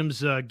Maddie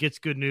Williams gets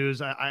good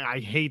news.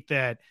 I hate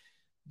that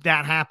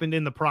happened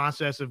in the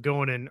process of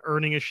going and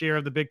earning a share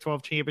of the Big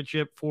 12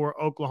 championship for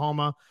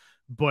Oklahoma.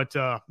 But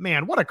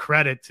man, what a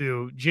credit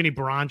to Jenny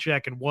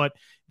Baranczyk and what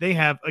they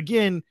have,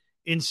 again,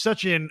 in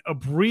such an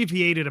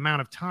abbreviated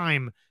amount of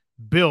time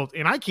built.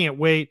 And I can't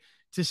wait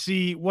to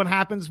see what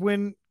happens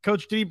when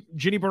Coach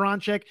Jenny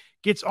Baranczyk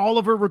gets all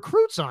of her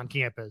recruits on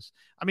campus.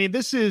 I mean,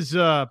 this is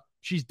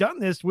she's done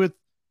this with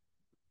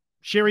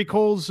Sherry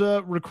Cole's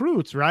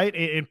recruits, right?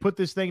 And put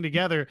this thing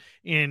together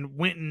and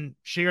went and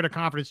shared a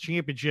conference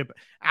championship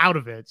out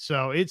of it.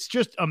 So it's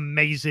just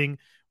amazing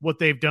what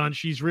they've done.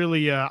 She's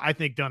really, I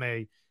think, done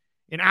an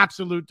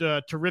absolute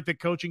terrific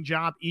coaching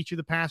job each of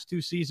the past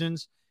 2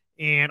 seasons.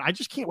 And I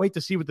just can't wait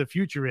to see what the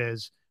future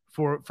is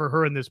for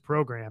her in this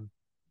program.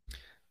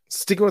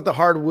 Sticking with the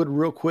hardwood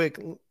real quick,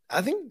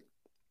 I think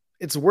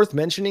it's worth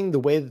mentioning the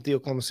way that the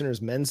Oklahoma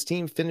Sooners men's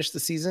team finished the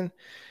season.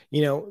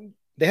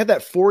 They had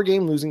that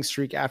 4-game losing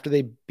streak after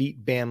they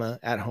beat Bama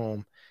at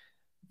home.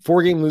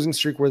 4-game losing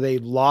streak where they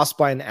lost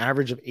by an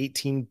average of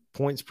 18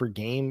 points per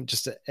game.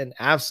 Just an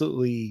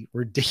absolutely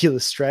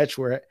ridiculous stretch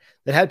where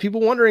that had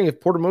people wondering if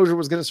Porter Moser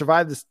was going to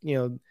survive this,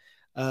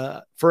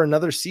 for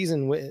another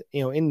season,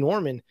 in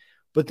Norman.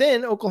 But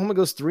then Oklahoma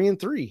goes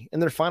 3-3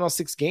 in their final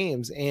 6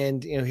 games.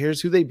 And,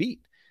 here's who they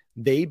beat.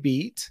 They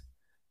beat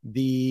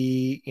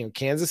the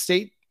Kansas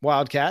State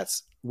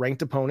Wildcats,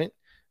 ranked opponent.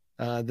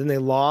 Then they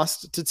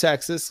lost to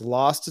Texas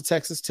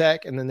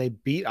Tech, and then they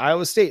beat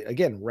Iowa State,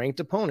 again, ranked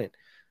opponent.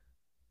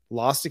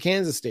 Lost to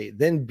Kansas State,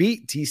 then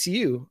beat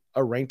TCU,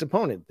 a ranked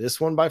opponent.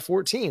 This one by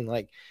 14.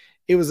 Like,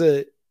 it was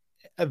a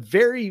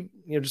very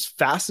just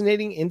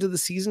fascinating into the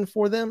season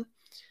for them.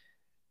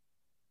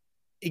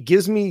 It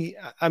gives me,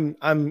 I'm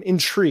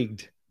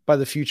intrigued by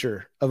the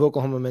future of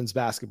Oklahoma men's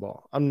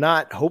basketball. I'm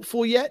not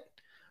hopeful yet,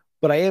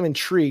 but I am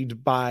intrigued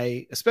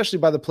especially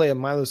by the play of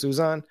Milos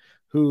Uzan,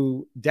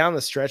 who down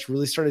the stretch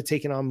really started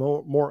taking on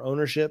more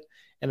ownership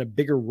and a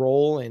bigger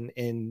role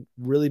and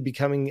really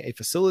becoming a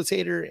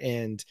facilitator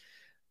and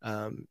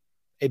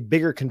a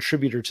bigger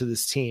contributor to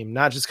this team,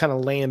 not just kind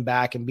of laying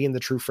back and being the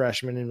true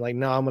freshman and like,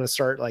 no, I'm going to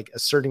start like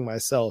asserting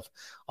myself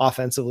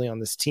offensively on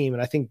this team.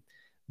 And I think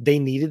they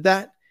needed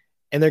that,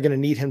 and they're going to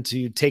need him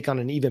to take on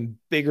an even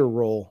bigger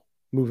role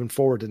moving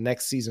forward to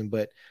next season.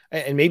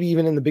 And maybe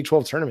even in the Big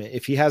 12 tournament,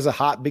 if he has a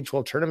hot Big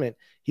 12 tournament,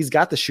 he's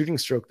got the shooting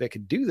stroke that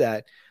could do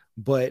that.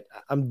 But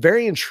I'm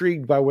very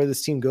intrigued by where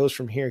this team goes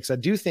from here, because I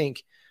do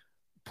think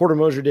Porter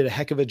Moser did a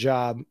heck of a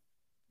job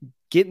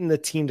getting the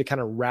team to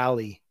kind of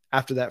rally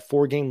after that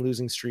 4-game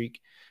losing streak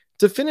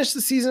to finish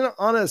the season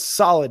on a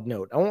solid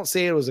note. I won't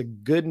say it was a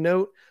good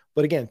note,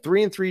 but again,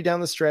 3-3 down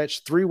the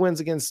stretch, 3 wins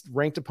against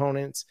ranked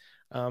opponents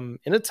in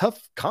a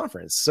tough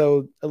conference.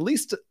 So at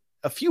least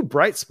a few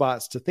bright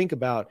spots to think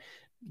about,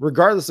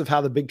 regardless of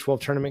how the Big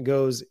 12 tournament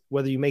goes,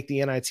 whether you make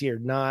the NIT or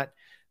not.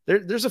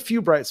 There's a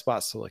few bright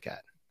spots to look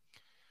at.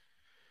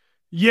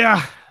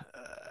 Yeah.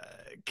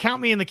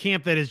 Count me in the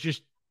camp that is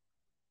just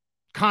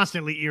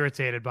constantly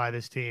irritated by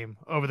this team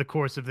over the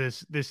course of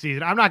this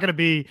season. I'm not going to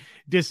be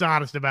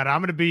dishonest about it.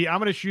 I'm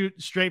going to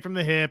shoot straight from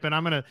the hip, and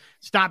I'm going to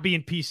stop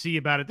being PC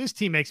about it. This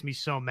team makes me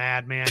so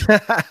mad, man.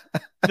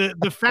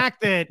 The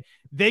fact that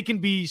they can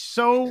be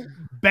so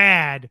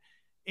bad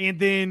and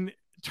then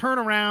turn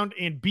around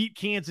and beat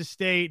Kansas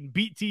State and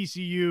beat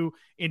TCU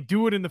and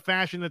do it in the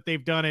fashion that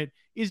they've done it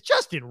is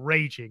just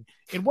enraging.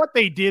 And what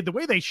they did, the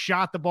way they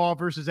shot the ball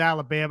versus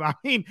Alabama, I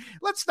mean,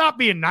 let's stop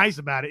being nice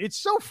about it. It's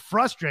so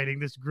frustrating,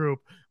 this group.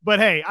 But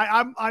hey,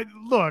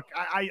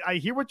 I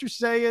hear what you're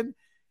saying.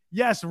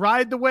 Yes,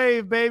 ride the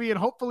wave, baby. And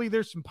hopefully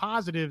there's some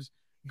positives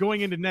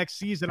going into next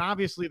season.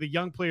 Obviously, the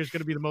young player is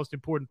going to be the most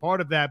important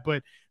part of that.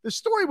 But the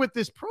story with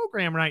this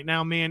program right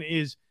now, man,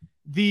 is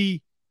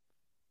the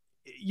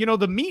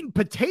meat and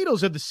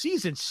potatoes of the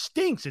season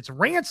stinks. It's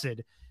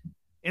rancid.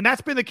 And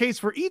that's been the case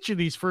for each of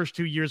these first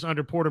 2 years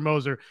under Porter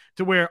Moser,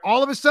 to where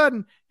all of a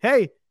sudden,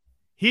 hey,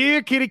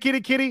 here,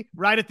 kitty,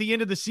 right at the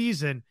end of the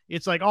season,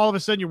 it's like all of a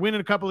sudden you're winning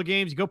a couple of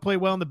games, you go play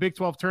well in the Big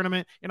 12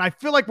 tournament. And I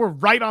feel like we're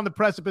right on the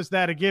precipice of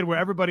that again, where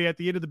everybody at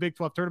the end of the Big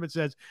 12 tournament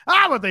says,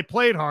 but they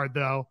played hard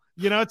though.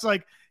 It's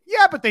like,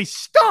 yeah, but they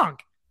stunk.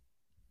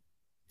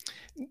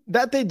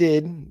 That they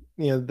did.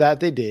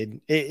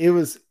 It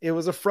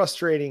was a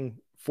frustrating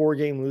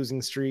 4-game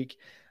losing streak.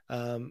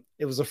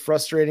 It was a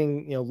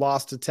frustrating,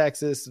 loss to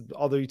Texas,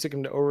 although you took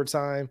them to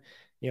overtime.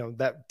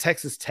 That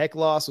Texas Tech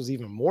loss was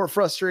even more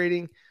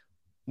frustrating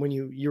when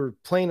you were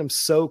playing them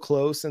so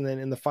close. And then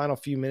in the final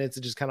few minutes,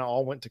 it just kind of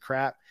all went to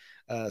crap,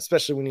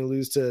 especially when you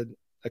lose to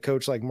a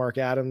coach like Mark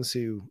Adams,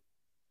 who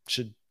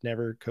should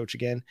never coach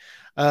again.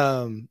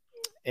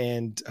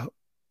 And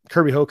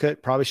Kirby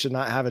Hocutt probably should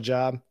not have a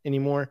job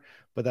anymore,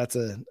 but that's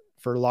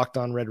for Locked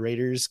On Red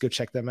Raiders. Go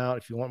check them out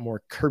if you want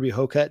more Kirby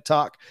Hocutt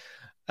talk.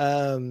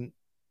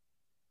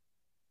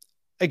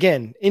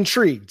 Again,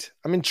 intrigued.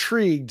 I'm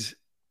intrigued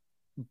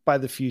by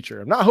the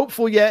future. I'm not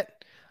hopeful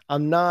yet.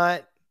 I'm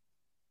not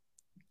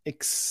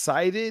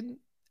excited.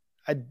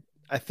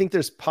 I think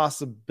there's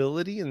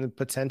possibility and the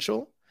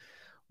potential,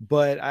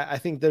 but I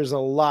think there's a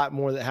lot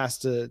more that has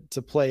to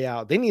play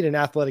out. They need an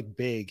athletic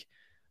big.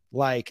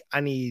 Like,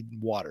 I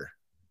need water.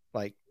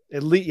 Like,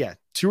 at least,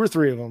 2 or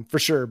 3 of them for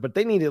sure, but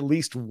they need at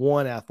least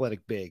one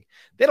athletic big.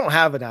 They don't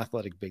have an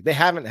athletic big. They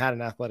haven't had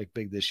an athletic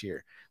big this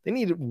year. They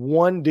need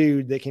one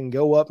dude that can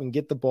go up and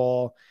get the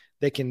ball,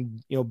 that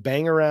can,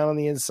 bang around on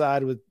the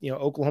inside with,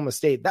 Oklahoma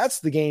State.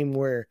 That's the game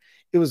where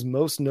it was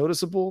most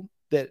noticeable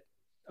that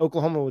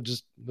Oklahoma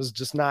was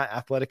just not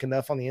athletic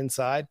enough on the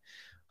inside.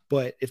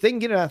 But if they can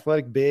get an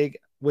athletic big,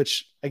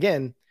 which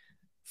again,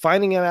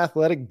 finding an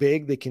athletic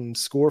big that can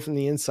score from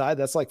the inside,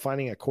 that's like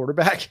finding a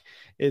quarterback.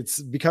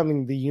 It's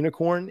becoming the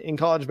unicorn in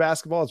college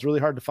basketball. It's really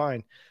hard to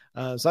find.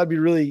 So I'd be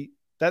really,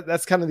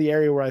 that's kind of the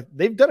area where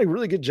they've done a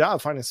really good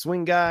job finding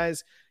swing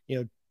guys,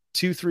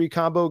 2-3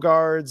 combo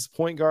guards,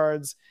 point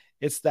guards.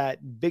 It's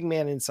that big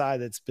man inside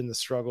that's been the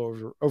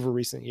struggle over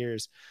recent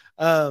years.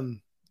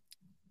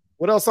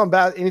 What else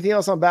anything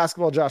else on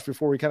basketball, Josh,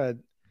 before we kind of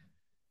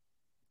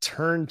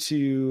turn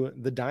to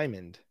the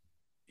diamond?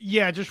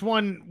 Yeah, just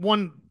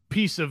one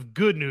piece of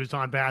good news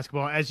on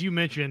basketball. As you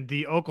mentioned,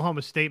 the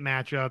Oklahoma State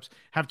matchups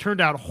have turned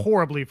out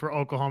horribly for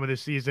Oklahoma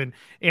this season.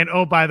 And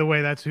by the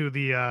way, that's who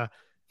the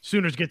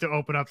Sooners get to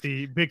open up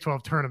the Big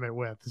 12 tournament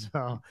with.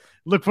 So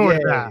look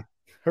forward to that.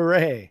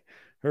 Hooray.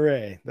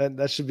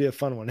 That should be a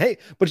fun one. Hey,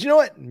 but you know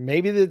what?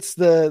 Maybe it's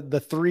the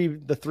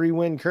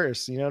 3-win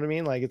curse. You know what I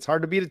mean? Like, it's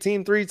hard to beat a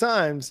team 3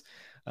 times.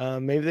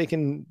 Maybe they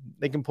can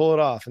pull it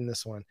off in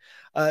this one.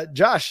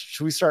 Josh,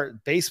 should we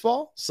start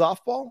baseball,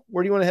 softball?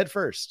 Where do you want to head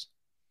first?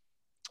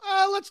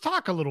 Let's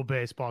talk a little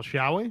baseball,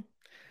 shall we?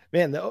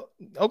 Man, the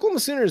Oklahoma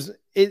Sooners,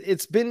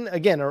 it's been,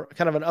 again,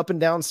 kind of an up and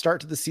down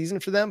start to the season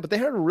for them, but they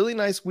had a really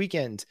nice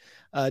weekend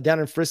down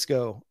in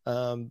Frisco.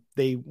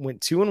 They went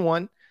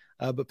 2-1,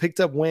 but picked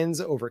up wins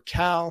over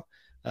Cal,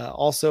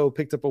 also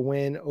picked up a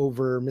win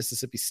over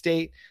Mississippi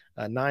State,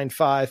 9-5,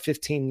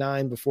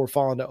 15-9 before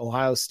falling to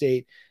Ohio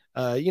State.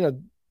 I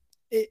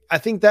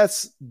think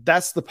that's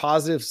the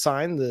positive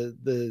sign,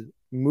 the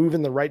move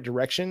in the right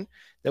direction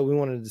that we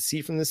wanted to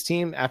see from this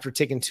team after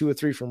taking 2 or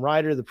 3 from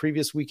Ryder the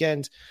previous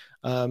weekend.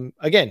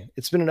 Again,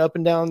 it's been an up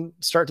and down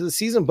start to the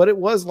season, but it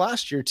was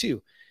last year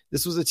too.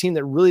 This was a team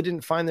that really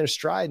didn't find their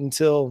stride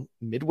until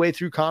midway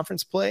through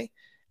conference play.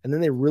 And then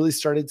they really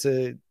started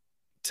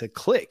to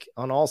click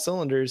on all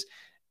cylinders.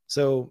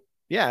 So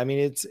yeah, I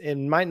mean, it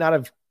might not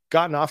have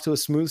gotten off to a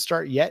smooth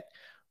start yet,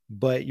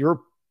 but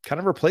you're kind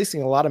of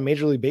replacing a lot of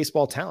Major League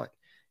Baseball talent.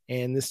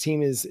 And this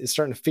team is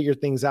starting to figure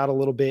things out a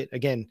little bit.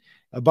 Again,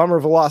 a bummer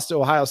of a loss to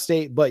Ohio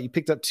State, but you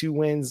picked up 2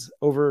 wins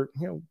over,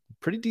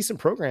 pretty decent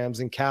programs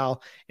in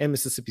Cal and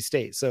Mississippi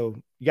State. So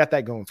you got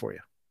that going for you.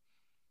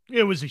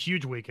 It was a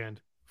huge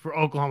weekend for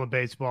Oklahoma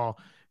baseball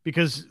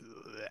because,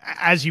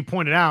 as you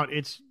pointed out,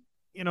 it's,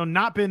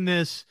 not been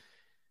this,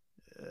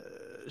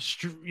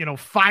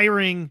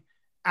 firing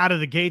out of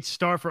the gates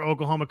start for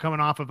Oklahoma, coming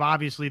off of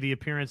obviously the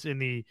appearance in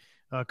the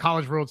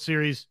College World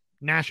Series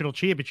National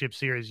Championship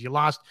Series. You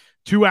lost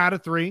 2 out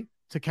of 3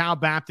 to Cal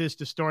Baptist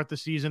to start the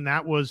season.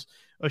 That was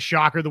a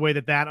shocker the way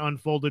that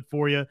unfolded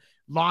for you.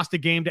 Lost a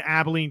game to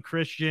Abilene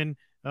Christian,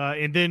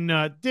 and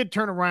then did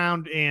turn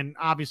around, and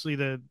obviously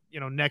the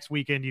next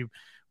weekend you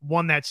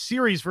won that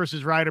series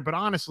versus Rider. But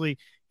honestly,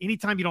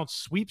 anytime you don't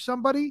sweep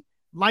somebody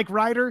like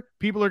Rider,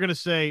 people are going to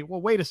say,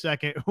 well, wait a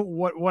second,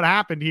 what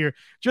happened here?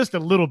 Just a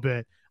little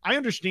bit. I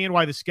understand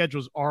why the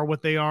schedules are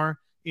what they are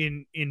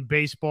in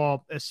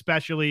baseball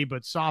especially,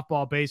 but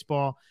softball,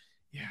 baseball,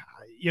 yeah,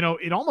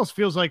 it almost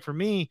feels like for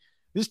me,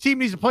 this team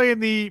needs to play in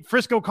the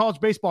Frisco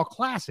College Baseball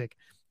Classic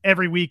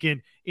every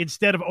weekend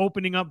instead of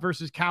opening up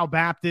versus Cal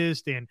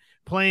Baptist and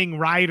playing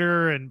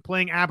Rider and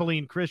playing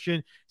Abilene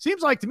Christian.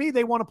 Seems like to me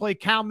they want to play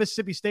Cal,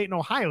 Mississippi State, and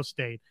Ohio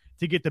State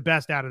to get the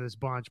best out of this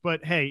bunch.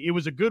 But hey, it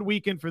was a good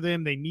weekend for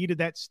them. They needed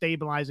that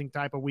stabilizing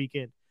type of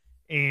weekend,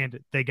 and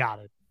they got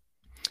it.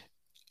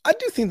 I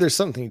do think there's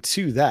something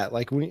to that.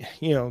 Like, when,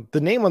 the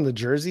name on the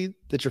jersey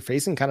that you're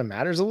facing kind of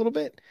matters a little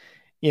bit.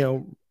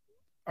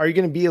 Are you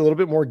going to be a little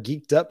bit more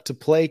geeked up to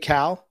play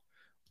Cal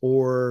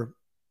or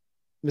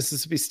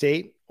Mississippi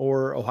State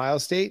or Ohio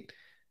State?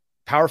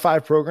 Power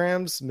 5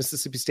 programs,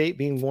 Mississippi State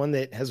being one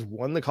that has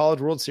won the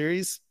College World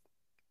Series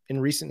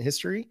in recent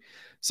history.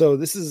 So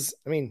this is,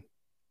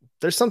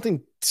 there's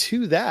something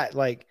to that.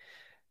 Like,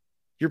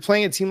 you're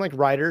playing a team like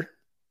Rider.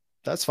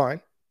 That's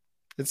fine.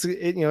 It's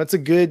a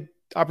good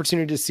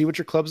opportunity to see what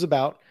your club's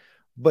about,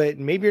 but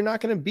maybe you're not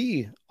going to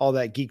be all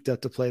that geeked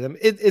up to play them.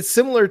 It's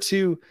similar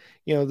to,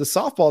 the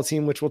softball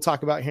team, which we'll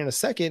talk about here in a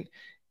second,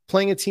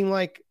 playing a team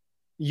like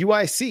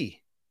UIC.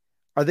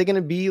 Are they going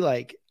to be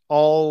like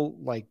all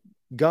like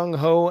gung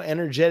ho,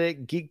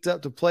 energetic, geeked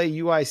up to play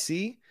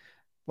UIC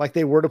like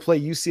they were to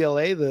play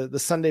UCLA the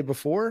Sunday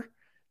before?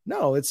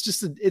 No, it's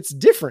just, it's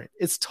different.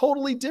 It's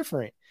totally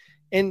different.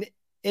 And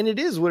it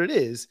is what it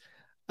is.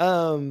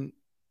 And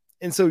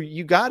so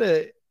you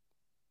gotta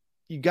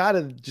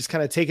just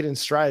kind of take it in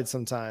stride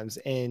sometimes,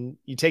 and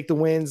you take the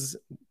wins.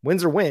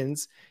 Wins are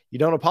wins. You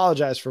don't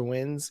apologize for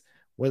wins,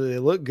 whether they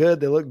look good,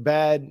 they look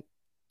bad.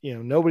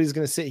 Nobody's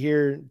going to sit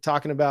here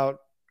talking about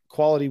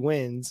quality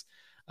wins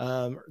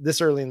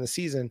this early in the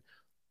season.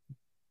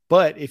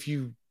 But if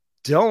you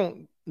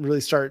don't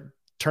really start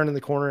turning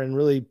the corner and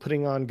really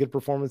putting on good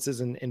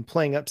performances and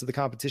playing up to the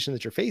competition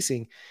that you're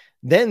facing,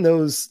 then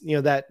those,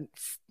 that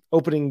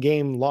opening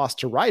game loss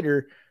to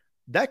Rider,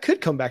 that could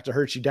come back to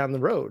hurt you down the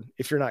road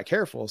if you're not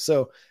careful.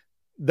 So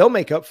they'll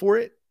make up for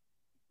it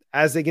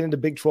as they get into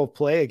Big 12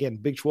 play. Again,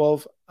 Big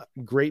 12,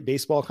 great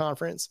baseball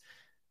conference.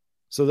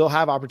 So they'll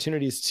have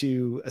opportunities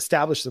to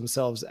establish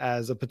themselves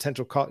as a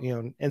potential,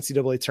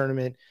 NCAA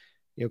tournament,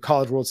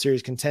 College World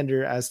Series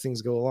contender as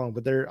things go along.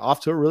 But they're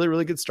off to a really,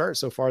 really good start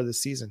so far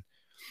this season.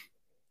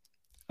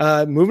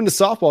 Moving to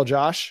softball,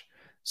 Josh.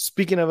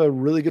 Speaking of a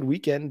really good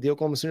weekend, the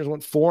Oklahoma Sooners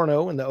went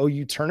 4-0 in the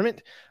OU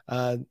tournament.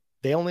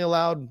 They only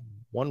allowed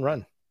 1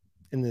 run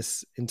in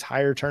this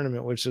entire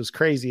tournament, which was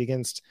crazy,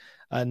 against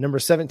number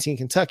 17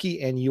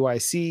 Kentucky and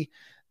UIC.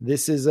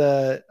 This is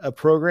a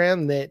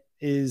program that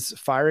is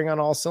firing on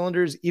all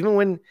cylinders, even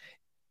when,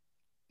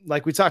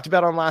 like we talked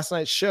about on last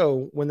night's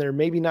show, when they're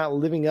maybe not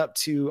living up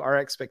to our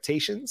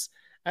expectations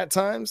at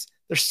times,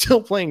 they're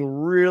still playing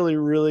really,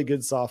 really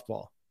good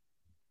softball.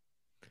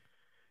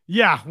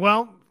 Yeah,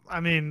 well,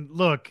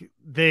 look,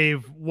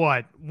 they've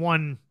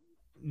won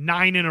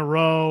 9 in a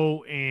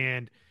row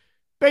and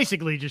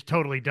basically just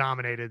totally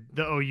dominated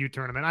the OU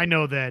tournament. I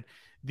know that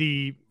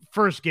the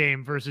first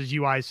game versus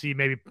UIC,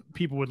 maybe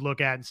people would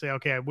look at and say,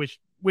 okay, I wish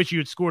you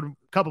had scored a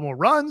couple more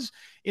runs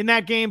in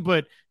that game.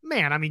 But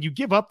man, you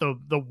give up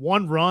the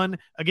 1 run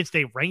against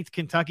a ranked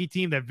Kentucky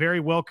team that very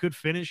well could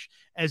finish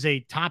as a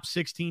top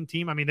 16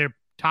 team. Their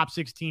top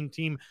 16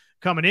 team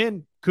coming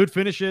in could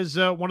finish as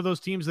one of those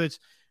teams that's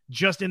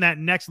just in that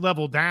next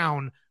level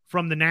down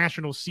from the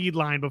national seed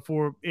line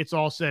before it's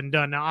all said and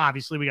done. Now,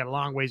 obviously we got a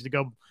long ways to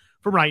go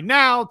from right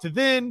now to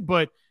then,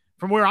 but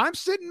from where I'm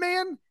sitting,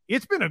 man,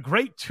 it's been a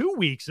great 2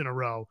 weeks in a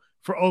row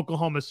for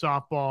Oklahoma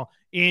softball.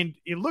 And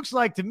it looks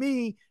like to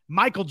me,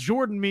 Michael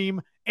Jordan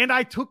meme, and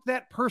I took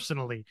that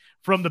personally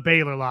from the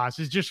Baylor loss,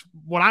 is just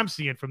what I'm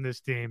seeing from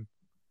this team.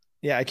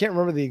 Yeah, I can't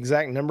remember the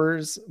exact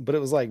numbers, but it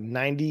was like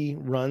 90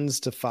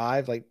 runs to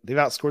 5. Like, they've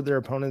outscored their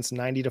opponents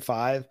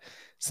 90-5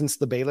 since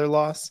the Baylor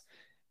loss.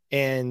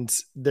 And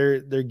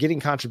they're getting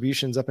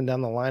contributions up and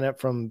down the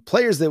lineup from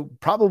players that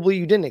probably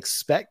you didn't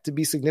expect to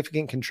be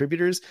significant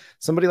contributors.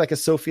 Somebody like a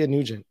Sophia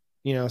Nugent,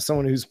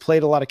 someone who's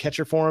played a lot of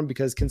catcher for him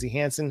because Kinsey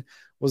Hansen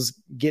was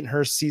getting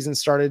her season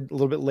started a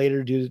little bit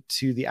later due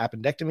to the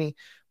appendectomy,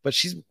 but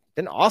she's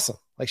been awesome.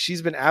 Like,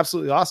 she's been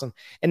absolutely awesome.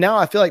 And now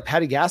I feel like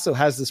Patty Gasso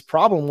has this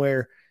problem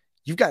where,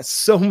 you've got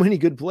so many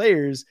good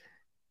players.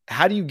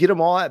 How do you get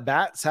them all at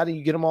bats? How do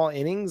you get them all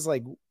innings?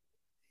 Like,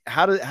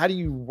 how do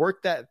you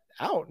work that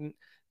out? And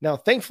now,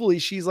 thankfully,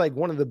 she's like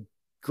one of the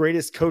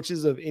greatest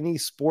coaches of any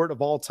sport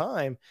of all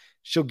time.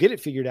 She'll get it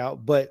figured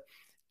out, but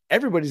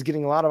everybody's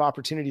getting a lot of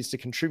opportunities to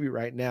contribute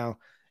right now.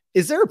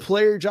 Is there a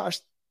player, Josh,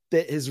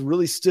 that has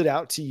really stood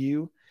out to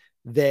you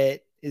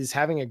that is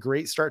having a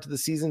great start to the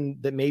season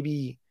that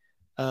maybe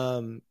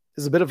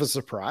is a bit of a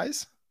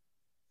surprise?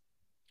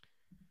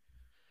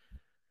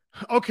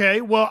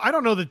 Okay, well, I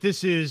don't know that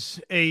this is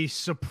a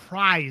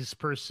surprise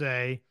per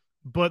se,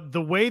 but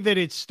the way that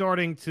it's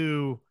starting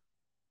to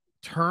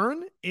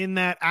turn in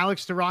that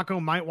Alex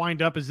Storako might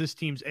wind up as this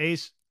team's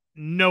ace,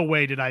 no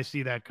way did I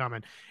see that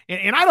coming.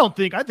 And I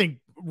think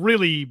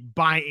really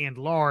by and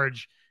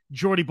large,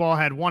 Jordy Ball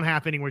had one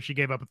half inning where she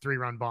gave up a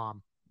 3-run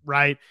bomb,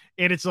 right?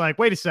 And it's like,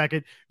 wait a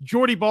second,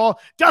 Jordy Ball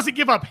doesn't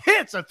give up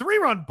hits, a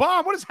 3-run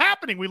bomb. What is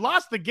happening? We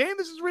lost the game.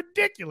 This is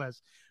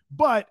ridiculous.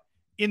 But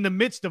in the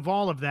midst of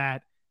all of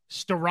that,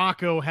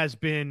 Storako has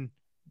been,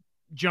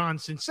 John,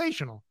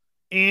 sensational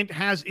and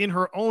has in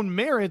her own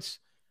merits,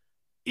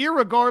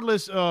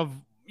 irregardless of,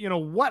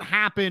 what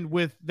happened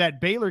with that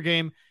Baylor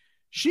game,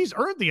 she's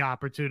earned the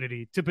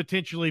opportunity to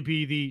potentially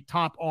be the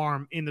top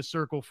arm in the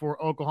circle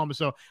for Oklahoma.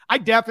 So I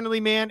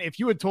definitely, man, if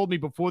you had told me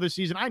before the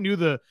season, I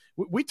knew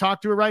we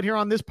talked to her right here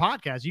on this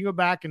podcast. You go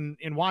back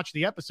and watch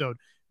the episode.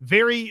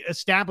 Very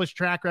established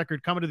track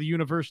record coming to the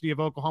University of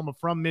Oklahoma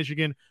from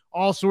Michigan,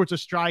 all sorts of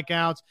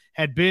strikeouts,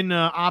 had been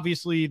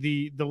obviously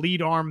the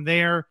lead arm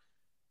there.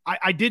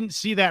 I didn't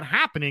see that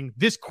happening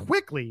this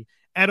quickly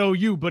at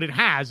OU, but it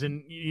has,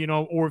 and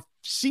or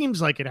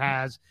seems like it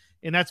has,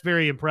 and that's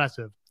very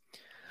impressive.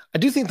 I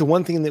do think the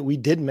one thing that we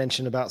did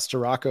mention about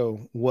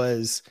Storako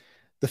was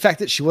the fact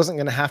that she wasn't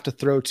going to have to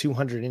throw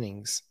 200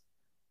 innings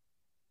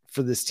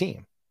for this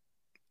team,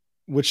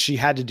 which she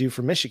had to do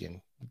for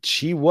Michigan.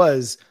 She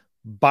was,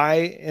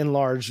 by and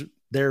large,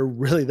 their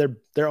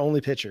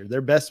only pitcher,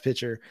 their best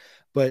pitcher,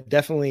 but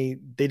definitely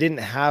they didn't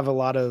have a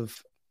lot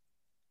of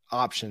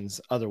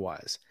options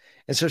otherwise.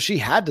 And so she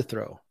had to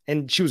throw,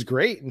 and she was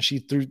great. And she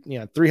threw,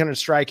 300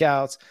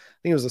 strikeouts. I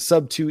think it was a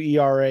sub-2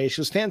 ERA.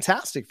 She was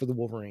fantastic for the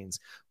Wolverines,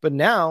 but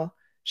now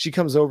she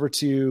comes over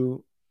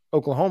to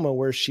Oklahoma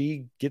where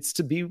she gets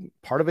to be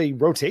part of a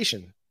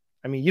rotation.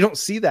 I mean, you don't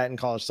see that in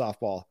college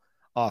softball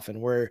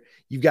often, where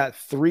you've got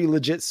 3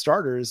 legit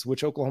starters,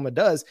 which Oklahoma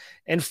does,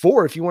 and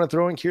 4 if you want to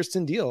throw in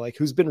Kirsten Deal, like,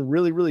 who's been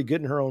really, really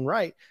good in her own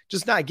right,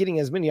 just not getting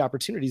as many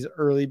opportunities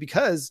early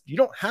because you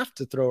don't have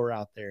to throw her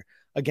out there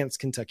against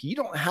Kentucky. You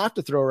don't have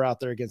to throw her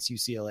out there against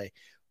UCLA.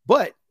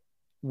 But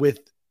with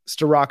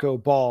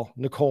Storako, Ball,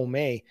 Nicole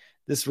May,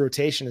 this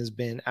rotation has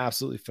been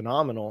absolutely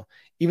phenomenal.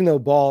 Even though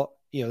Ball,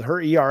 her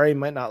ERA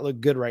might not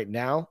look good right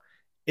now,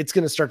 it's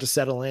going to start to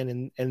settle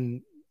in,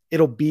 and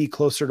it'll be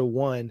closer to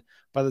 1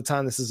 by the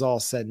time this is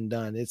all said and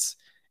done. It's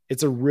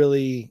a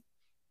really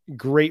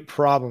great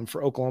problem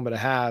for Oklahoma to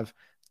have,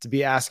 to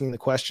be asking the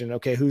question,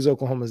 okay, who's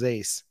Oklahoma's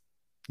ace?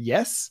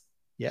 Yes.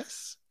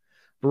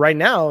 But right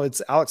now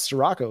it's Alex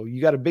Storako. You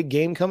got a big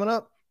game coming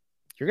up,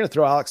 you're going to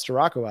throw Alex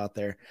Storako out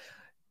there.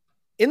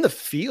 In the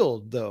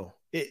field, though,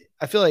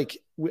 I feel like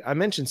I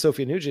mentioned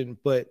Sophia Nugent,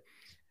 but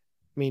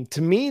I mean,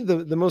 to me,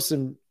 the most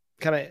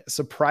kind of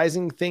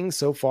surprising thing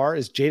so far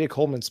is Jada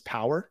Coleman's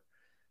power.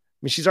 I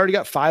mean, she's already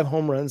got 5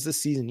 home runs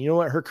this season. You know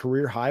what her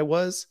career high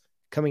was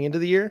coming into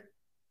the year?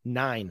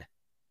 9.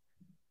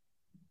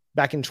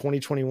 Back in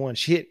 2021.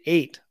 She hit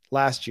 8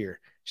 last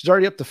year. She's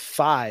already up to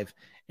 5.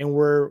 And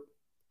we're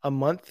a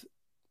month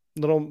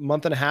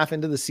and a half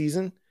into the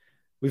season.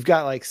 We've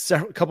got like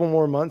several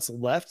more months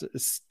left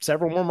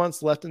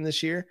in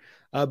this year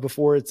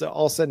before it's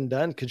all said and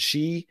done. Could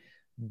she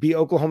be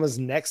Oklahoma's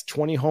next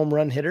 20 home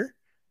run hitter?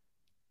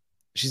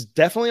 She's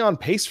definitely on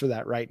pace for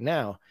that right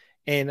now.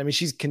 And I mean,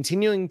 she's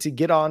continuing to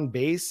get on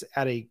base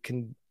at a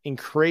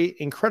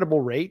incredible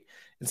rate.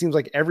 It seems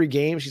like every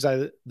game she's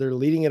either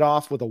leading it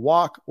off with a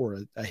walk or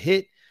a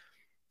hit.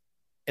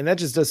 And that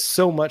just does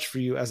so much for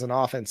you as an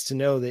offense to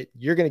know that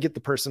you're going to get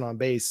the person on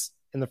base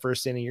in the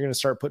first inning. You're going to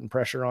start putting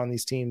pressure on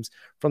these teams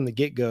from the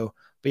get-go.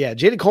 But yeah,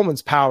 Jada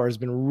Coleman's power has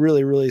been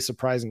really, really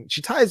surprising.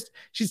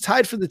 She's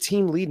tied for the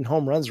team lead in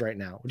home runs right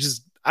now, which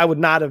is, I would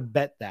not have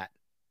bet that.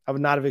 I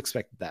would not have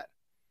expected that.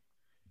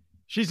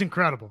 She's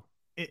incredible.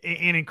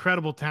 An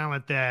incredible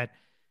talent that,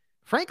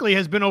 frankly,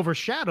 has been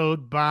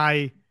overshadowed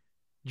by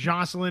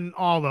Jocelyn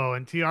Allo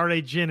and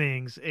Tiare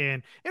Jennings,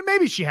 and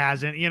maybe she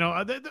hasn't.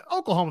 The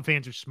Oklahoma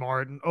fans are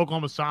smart, and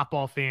Oklahoma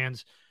softball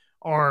fans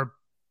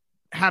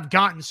have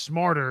gotten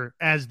smarter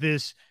as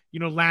this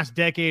last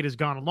decade has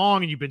gone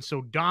along, and you've been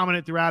so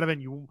dominant throughout it,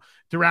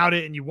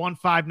 and you won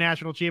 5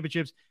 national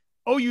championships.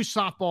 OU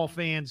softball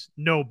fans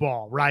know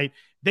ball, right?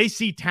 They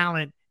see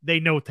talent. They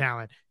know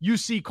talent. You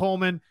see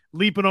Coleman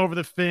leaping over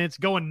the fence,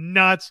 going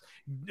nuts,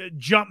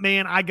 jump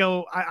man. I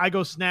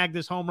go snag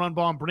this home run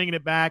ball. I'm bringing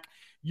it back.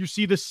 You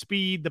see the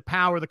speed, the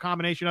power, the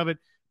combination of it.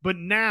 But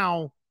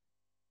now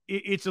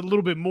it's a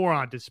little bit more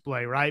on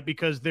display, right?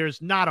 Because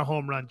there's not a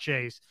home run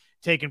chase.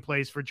 taking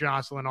place for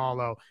Jocelyn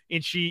Allo.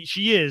 And she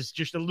is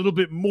just a little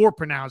bit more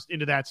pronounced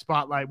into that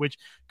spotlight, which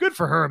good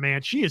for her,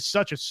 man. She is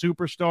such a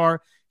superstar.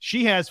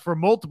 She has for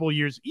multiple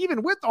years,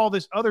 even with all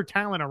this other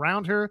talent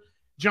around her,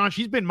 John,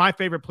 she's been my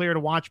favorite player to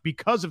watch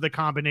because of the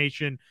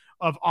combination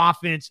of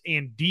offense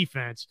and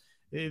defense.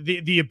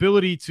 The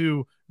ability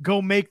to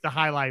go make the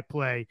highlight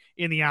play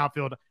in the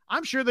outfield.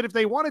 I'm sure that if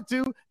they wanted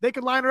to, they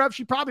could line her up.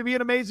 She'd probably be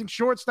an amazing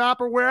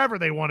shortstop or wherever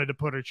they wanted to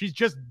put her. She's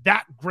just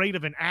that great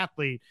of an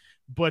athlete.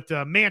 But,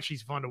 man,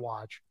 she's fun to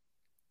watch.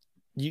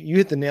 You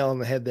hit the nail on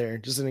the head there.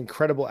 Just an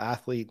incredible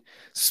athlete.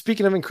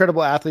 Speaking of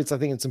incredible athletes, I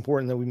think it's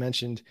important that we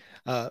mentioned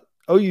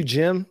OU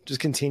Gym just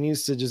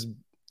continues to just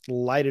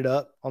light it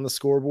up on the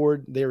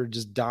scoreboard. They were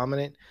just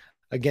dominant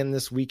again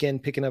this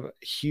weekend, picking up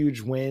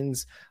huge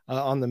wins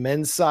on the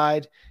men's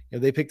side. You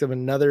know, they picked up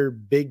another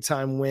big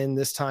time win,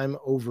 this time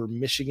over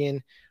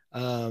Michigan.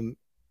 I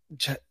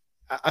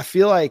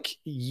feel like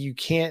you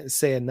can't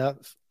say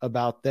enough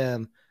about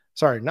them.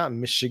 Sorry, not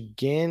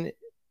Michigan.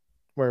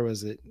 Where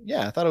was it?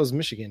 Yeah, I thought it was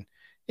Michigan.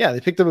 Yeah, they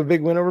picked up a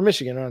big win over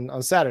Michigan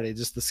on Saturday.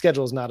 Just the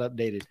schedule is not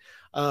updated.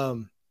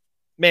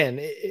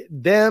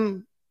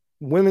 Them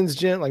women's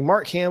gym, like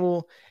Mark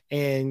Campbell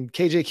and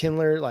KJ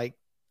Kindler, like,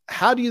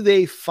 how do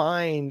they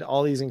find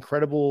all these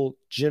incredible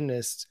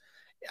gymnasts?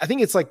 I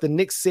think it's like the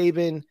Nick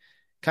Saban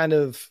kind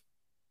of,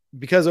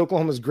 because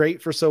Oklahoma's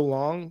great for so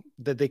long,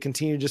 that they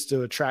continue just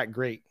to attract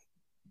great.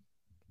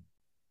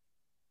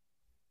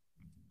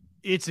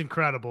 It's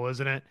incredible,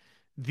 isn't it?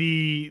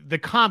 The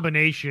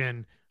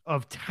combination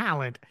of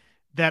talent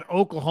that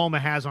Oklahoma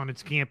has on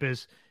its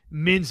campus,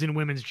 men's and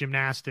women's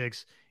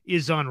gymnastics,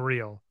 is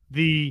unreal.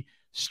 The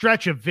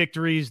stretch of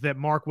victories that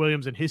Mark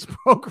Williams and his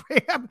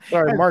program.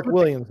 Sorry, Mark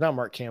Williams, not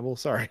Mark Campbell.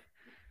 Sorry.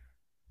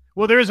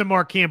 Well, there is a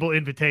Mark Campbell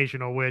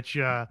Invitational, which,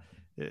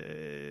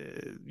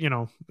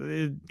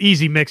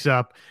 easy mix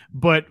up.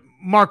 But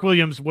Mark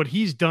Williams, what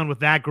he's done with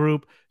that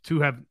group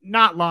to have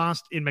not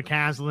lost in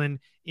McCaslin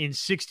in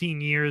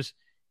 16 years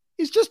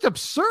is just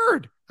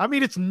absurd. I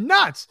mean, it's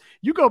nuts.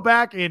 You go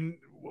back, and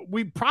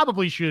we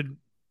probably should,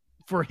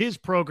 for his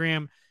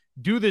program,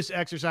 do this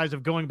exercise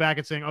of going back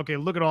and saying, okay,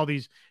 look at all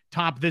these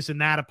top this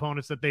and that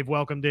opponents that they've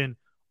welcomed in.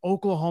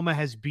 Oklahoma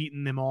has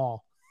beaten them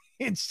all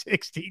in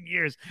 16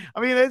 years.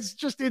 I mean, it's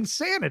just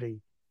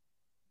insanity.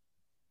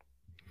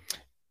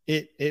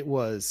 It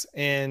was.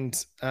 And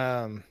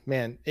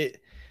again,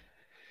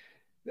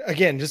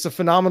 just a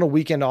phenomenal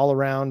weekend all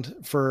around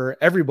for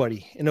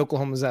everybody in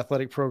Oklahoma's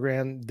athletic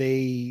program.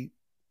 They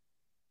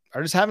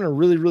are just having a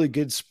really, really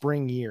good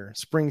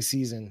spring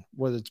season,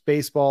 whether it's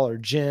baseball or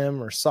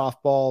gym or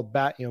softball,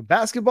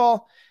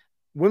 basketball.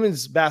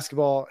 Women's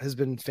basketball has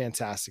been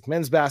fantastic.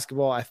 Men's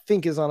basketball, I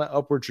think, is on an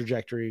upward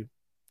trajectory.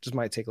 Just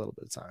might take a little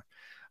bit of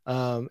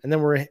time. And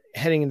then we're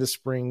heading into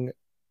spring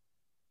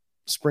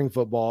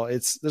football.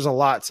 There's a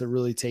lot to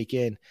really take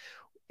in.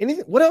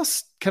 What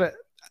else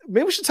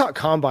maybe we should talk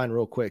combine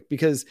real quick,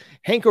 because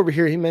Hank over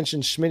here, he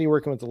mentioned Schmitty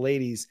working with the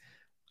ladies.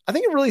 I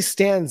think it really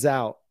stands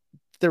out.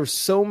 There were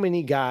so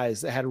many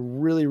guys that had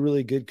really,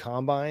 really good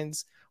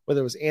combines,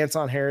 whether it was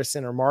Anton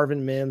Harrison or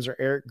Marvin Mims or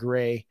Eric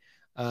Gray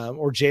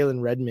or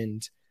Jalen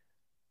Redmond.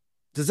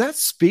 Does that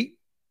speak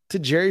to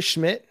Jerry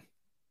Schmidt?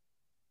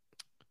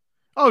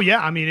 Oh, yeah.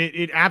 I mean,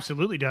 it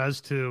absolutely does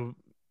to,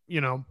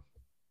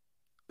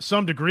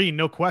 some degree,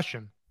 no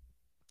question.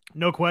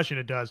 No question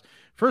it does.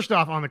 First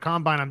off, on the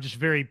combine, I'm just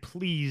very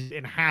pleased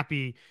and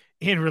happy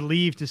and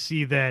relieved to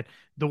see that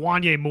the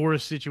Wanye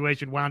Morris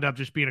situation wound up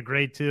just being a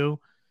grade 2.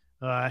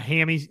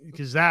 Hammy,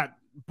 because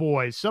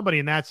somebody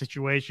in that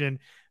situation,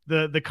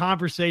 the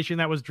conversation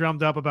that was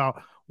drummed up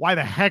about why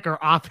the heck are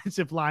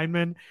offensive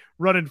linemen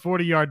running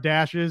 40-yard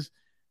dashes,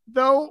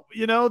 though,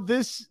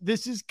 this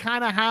is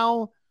kind of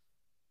how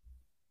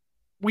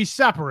we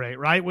separate,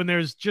 right? When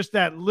there's just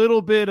that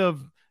little bit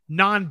of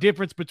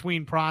non-difference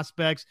between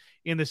prospects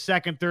in the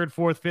second, third,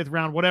 fourth, fifth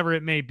round, whatever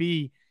it may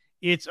be.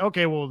 It's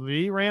okay. Well,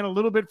 he ran a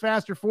little bit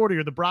faster 40,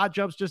 or the broad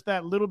jump's just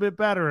that little bit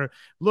better. Or,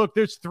 look,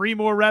 there's 3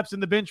 more reps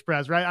in the bench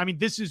press, right? I mean,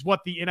 this is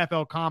what the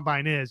NFL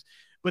Combine is.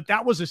 But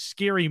that was a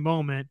scary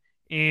moment,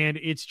 and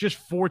it's just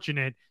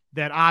fortunate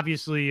that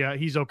obviously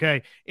he's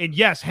okay. And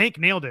yes, Hank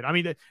nailed it. I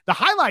mean, the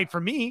highlight for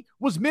me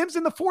was Mims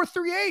in the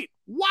 4.38.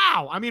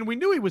 Wow. I mean, we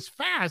knew he was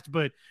fast,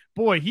 but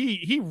boy,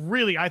 he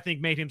really, I think,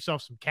 made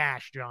himself some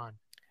cash, John.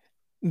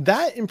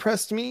 That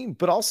impressed me,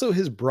 but also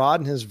his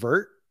broad and his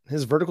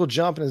vertical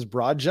jump and his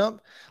broad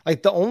jump.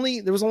 Like there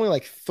was only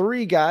like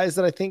 3 guys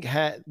that I think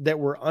that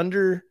were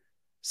under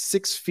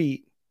 6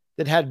 feet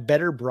that had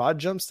better broad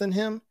jumps than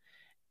him.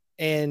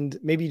 And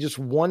maybe just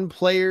 1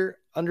 player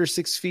under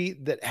 6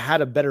 feet that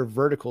had a better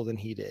vertical than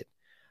he did.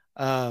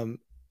 The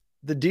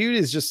dude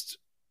is just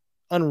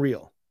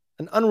unreal,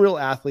 an unreal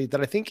athlete that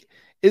I think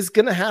is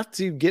going to have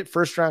to get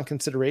first round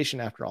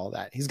consideration after all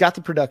that. He's got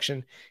the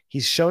production.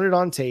 He's shown it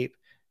on tape.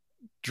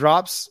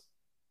 Drops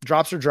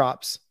are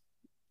drops.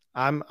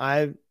 One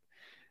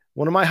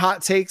of my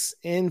hot takes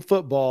in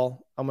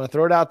football, I'm going to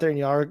throw it out there, and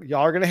y'all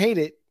are going to hate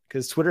it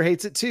because Twitter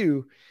hates it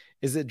too,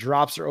 is that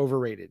drops are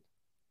overrated.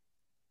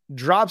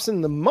 Drops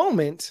in the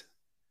moment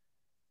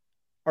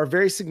are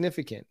very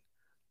significant.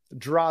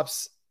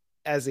 Drops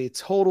as a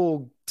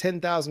total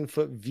 10,000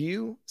 foot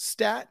view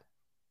stat,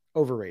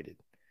 overrated.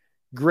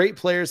 Great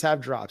players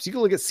have drops. You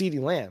can look at CeeDee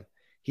Lamb.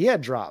 He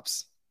had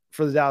drops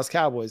for the Dallas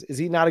Cowboys. Is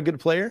he not a good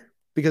player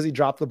because he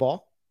dropped the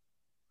ball?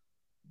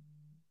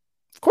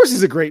 Of course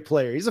he's a great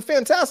player. He's a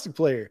fantastic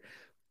player.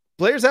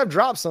 Players have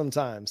drops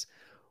sometimes.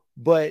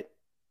 But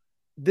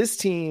this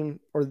team,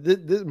 or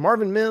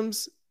Marvin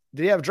Mims,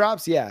 did he have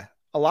drops? Yeah.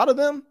 A lot of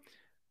them,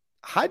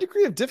 high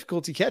degree of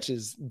difficulty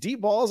catches.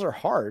 Deep balls are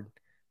hard.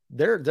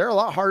 They're a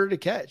lot harder to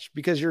catch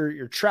because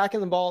you're tracking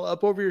the ball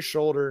up over your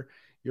shoulder.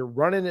 You're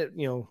running it,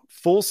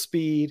 full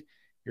speed.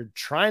 You're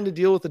trying to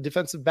deal with the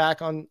defensive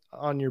back on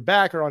your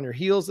back or on your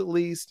heels at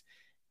least.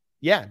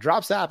 Yeah,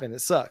 drops happen.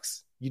 It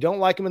sucks. You don't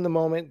like them in the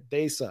moment.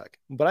 They suck.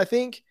 But I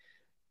think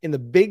in the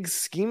big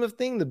scheme of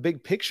things, the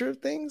big picture of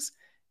things,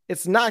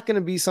 it's not going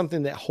to be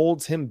something that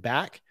holds him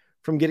back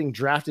from getting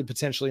drafted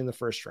potentially in the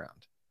first round.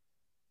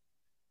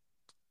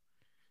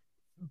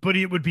 But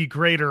it would be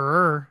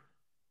greater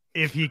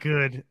if he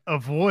could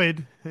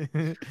avoid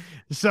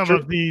some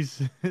of these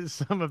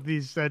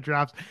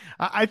drops.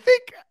 I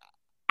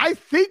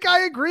think I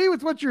agree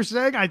with what you're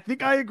saying. I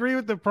think I agree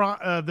with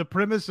the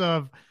premise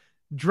of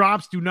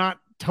drops do not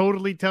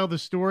totally tell the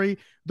story,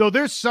 though.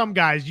 There's some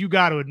guys you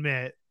got to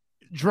admit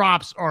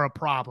drops are a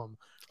problem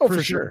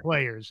for sure.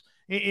 Players,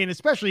 and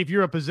especially if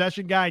you're a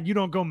possession guy and you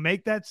don't go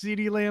make that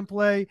CeeDee Lamb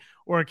play,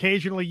 or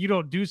occasionally you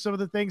don't do some of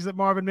the things that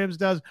Marvin Mims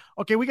does.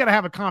 Okay, we got to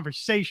have a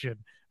conversation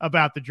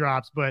about the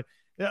drops, but.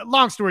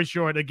 Long story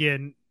short,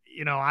 again,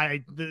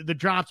 the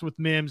drops with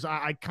Mims,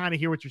 I kind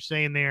of hear what you're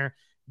saying there,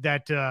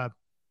 that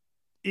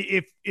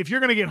if you're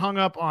going to get hung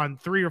up on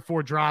 3 or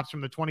 4 drops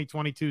from the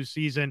 2022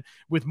 season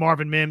with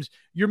Marvin Mims,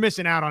 you're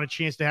missing out on a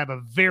chance to have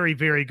a very,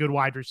 very good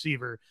wide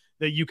receiver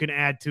that you can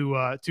add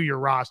to your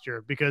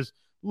roster. Because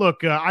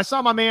look, I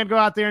saw my man go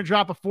out there and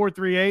drop a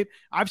 4.38.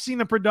 I've seen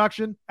the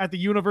production at the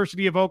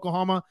University of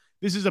Oklahoma.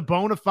 This is a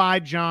bona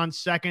fide John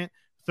second,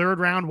 third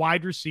round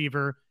wide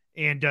receiver.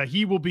 And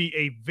he will be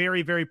a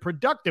very, very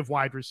productive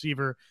wide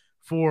receiver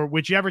for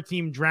whichever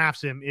team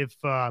drafts him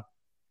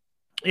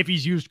if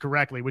he's used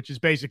correctly, which is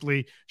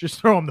basically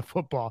just throw him the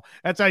football.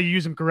 That's how you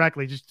use him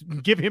correctly. Just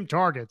give him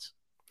targets.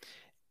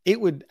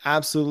 It would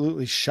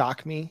absolutely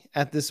shock me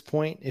at this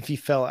point if he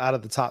fell out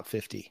of the top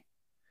 50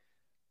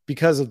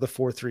 because of the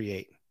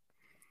 4.38.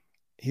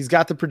 He's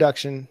got the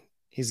production.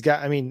 He's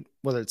got,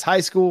 whether it's high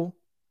school,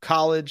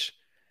 college,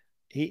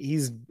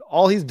 he's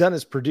done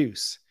is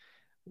produce.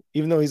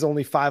 Even though he's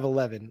only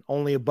 5'11",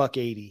 only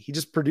 $180, he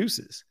just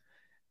produces.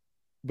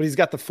 But he's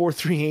got the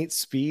 4.38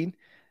 speed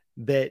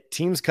that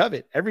teams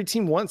covet. Every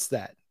team wants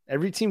that.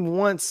 Every team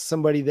wants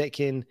somebody that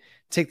can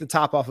take the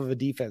top off of a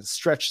defense,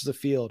 stretch the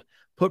field,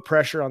 put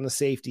pressure on the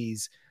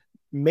safeties,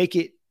 make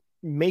it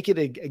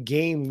a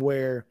game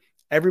where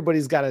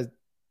everybody's got to,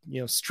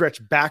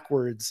 stretch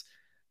backwards,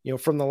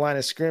 from the line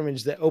of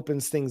scrimmage that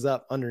opens things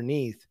up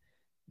underneath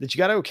that you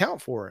got to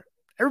account for.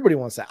 Everybody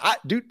wants that.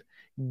 Dude,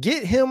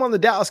 get him on the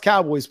Dallas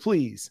Cowboys,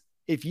 please.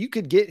 If you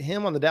could get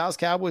him on the Dallas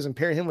Cowboys and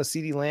pair him with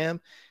CeeDee Lamb,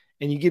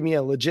 and you give me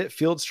a legit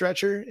field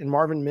stretcher in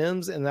Marvin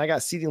Mims, and I got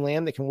CeeDee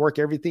Lamb that can work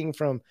everything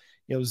from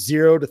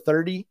 0 to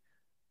 30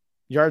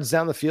 yards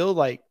down the field,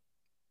 like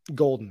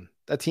golden.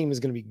 That team is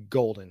going to be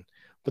golden.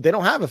 But they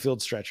don't have a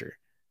field stretcher.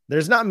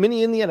 There's not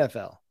many in the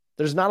NFL.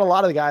 There's not a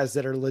lot of guys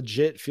that are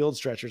legit field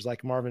stretchers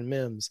like Marvin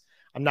Mims.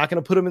 I'm not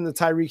going to put him in the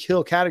Tyreek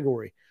Hill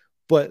category,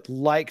 but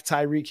like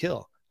Tyreek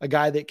Hill. A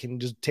guy that can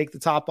just take the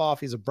top off.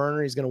 He's a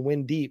burner. He's going to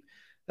win deep.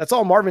 That's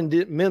all Marvin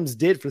Mims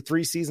did for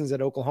 3 seasons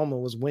at Oklahoma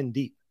was win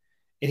deep.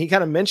 And he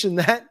kind of mentioned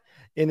that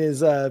in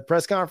his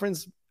press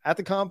conference at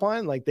the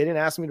combine. Like, they didn't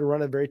ask me to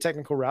run a very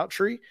technical route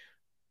tree.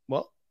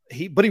 Well,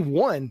 he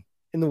won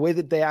in the way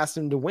that they asked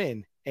him to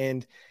win.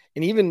 And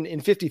even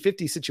in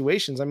 50-50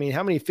 situations, how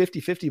many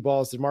 50-50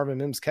 balls did Marvin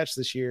Mims catch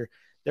this year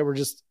that were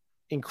just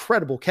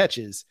incredible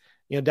catches,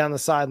 down the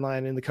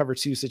sideline in the cover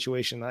 2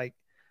 situation?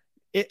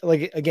 It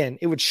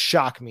would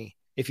shock me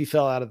if he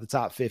fell out of the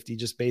top 50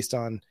 just based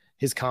on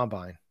his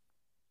combine.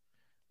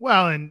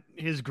 Well, and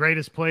his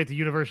greatest play at the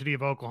University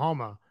of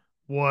Oklahoma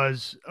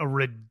was a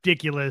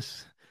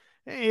ridiculous.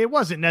 It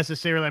wasn't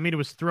necessarily, it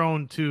was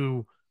thrown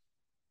to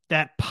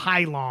that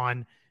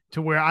pylon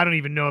to where I don't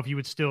even know if you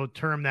would still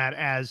term that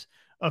as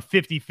a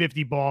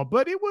 50-50 ball,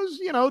 but it was,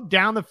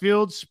 down the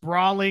field,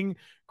 sprawling,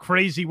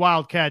 crazy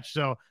wild catch.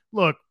 So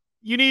look,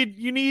 you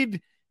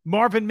need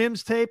Marvin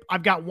Mims tape.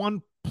 I've got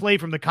one play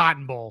from the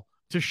Cotton Bowl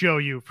to show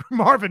you for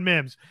Marvin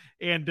Mims,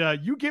 and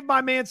you give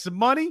my man some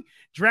money,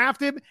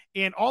 draft him.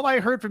 And all I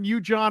heard from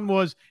you, John,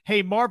 was,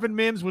 hey, Marvin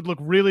Mims would look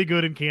really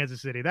good in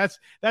Kansas City. That's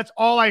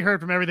all I heard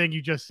from everything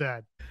you just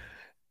said.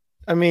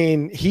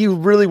 He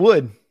really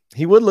would.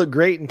 He would look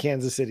great in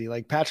Kansas City.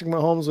 Like, Patrick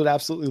Mahomes would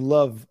absolutely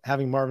love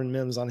having Marvin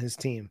Mims on his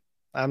team.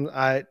 There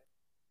are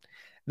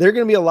going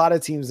to be a lot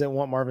of teams that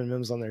want Marvin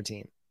Mims on their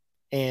team.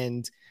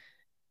 And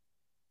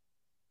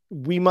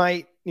we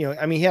might, he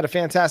had a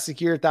fantastic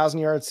year,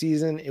 1,000-yard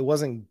season. It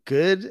wasn't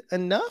good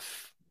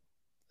enough.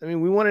 We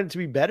wanted it to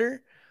be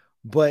better,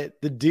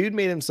 but the dude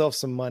made himself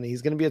some money.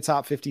 He's going to be a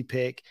top 50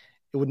 pick.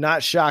 It would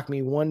not shock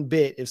me one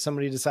bit if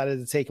somebody decided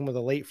to take him with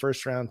a late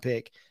first round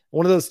pick.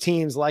 One of those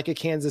teams like a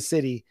Kansas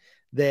City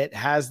that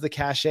has the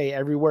cachet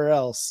everywhere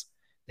else.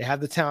 They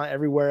have the talent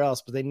everywhere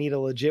else, but they need a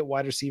legit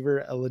wide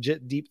receiver, a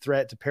legit deep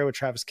threat to pair with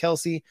Travis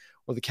Kelce,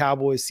 or the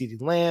Cowboys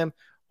CeeDee Lamb,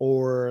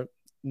 or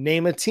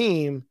name a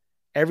team.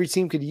 Every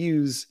team could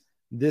use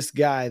this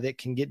guy that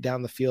can get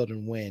down the field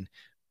and win.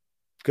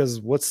 Because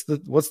what's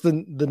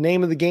the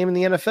name of the game in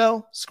the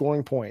NFL?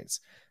 Scoring points.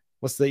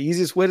 What's the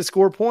easiest way to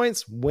score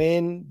points?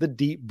 Win the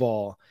deep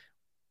ball.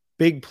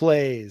 Big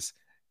plays.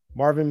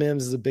 Marvin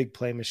Mims is a big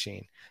play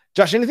machine.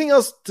 Josh, anything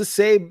else to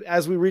say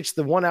as we reach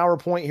the 1 hour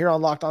point here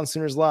on Locked On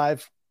Sooners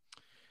Live?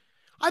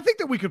 I think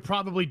that we could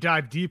probably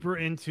dive deeper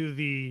into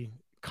the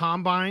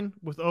combine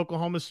with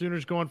Oklahoma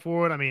Sooners going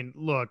forward. I mean,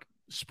 look,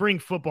 spring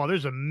football,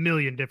 there's a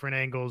million different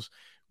angles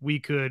we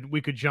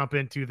could jump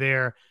into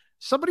there.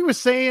 Somebody was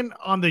saying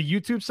on the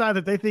YouTube side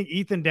that they think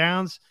Ethan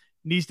Downs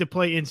needs to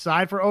play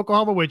inside for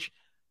Oklahoma, which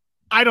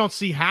I don't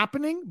see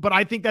happening, but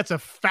I think that's a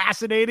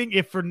fascinating,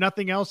 if for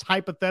nothing else,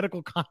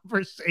 hypothetical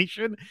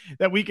conversation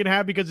that we can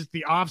have, because it's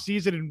the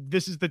offseason and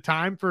this is the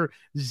time for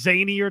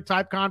zanier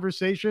type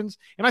conversations.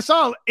 And I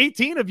saw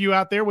 18 of you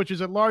out there, which is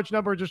a large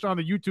number just on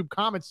the YouTube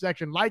comments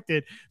section, liked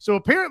it. So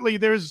apparently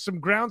there's some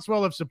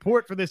groundswell of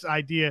support for this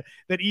idea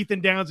that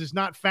Ethan Downs is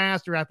not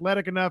fast or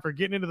athletic enough or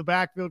getting into the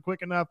backfield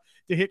quick enough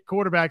to hit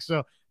quarterbacks.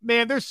 So,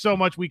 man, there's so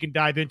much we can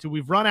dive into.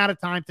 We've run out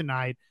of time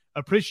tonight.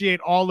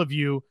 Appreciate all of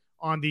you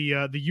on the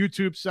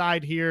YouTube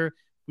side here.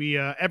 We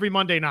every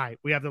Monday night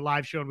we have the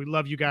live show, and we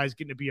love you guys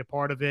getting to be a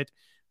part of it.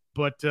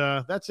 But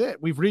that's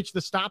it. We've reached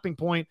the stopping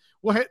point.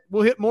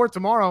 We'll hit more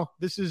tomorrow.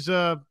 This is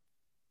 5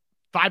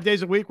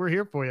 days a week. We're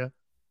here for you.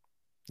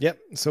 Yep.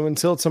 So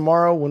until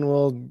tomorrow, when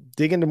we'll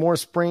dig into more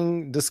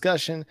spring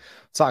discussion,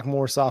 talk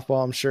more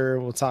softball, I'm sure.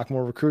 We'll talk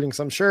more recruiting.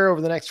 So I'm sure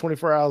over the next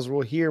 24 hours,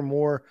 we'll hear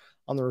more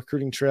on the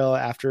recruiting trail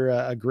after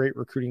a great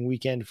recruiting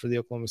weekend for the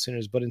Oklahoma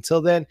Sooners. But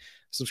until then,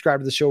 subscribe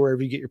to the show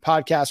wherever you get your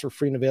podcasts. We're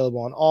free and available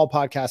on all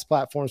podcast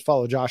platforms.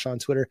 Follow Josh on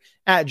Twitter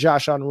at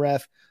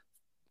JoshOnRef.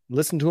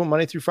 Listen to him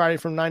Monday through Friday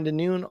from 9 to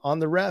noon on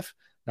the Ref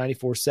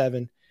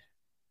 94.7.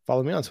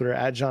 Follow me on Twitter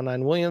at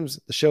John9Williams.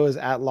 The show is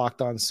at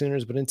Locked On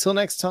Sooners. But until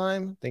next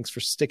time, thanks for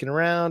sticking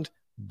around.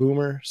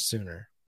 Boomer Sooner.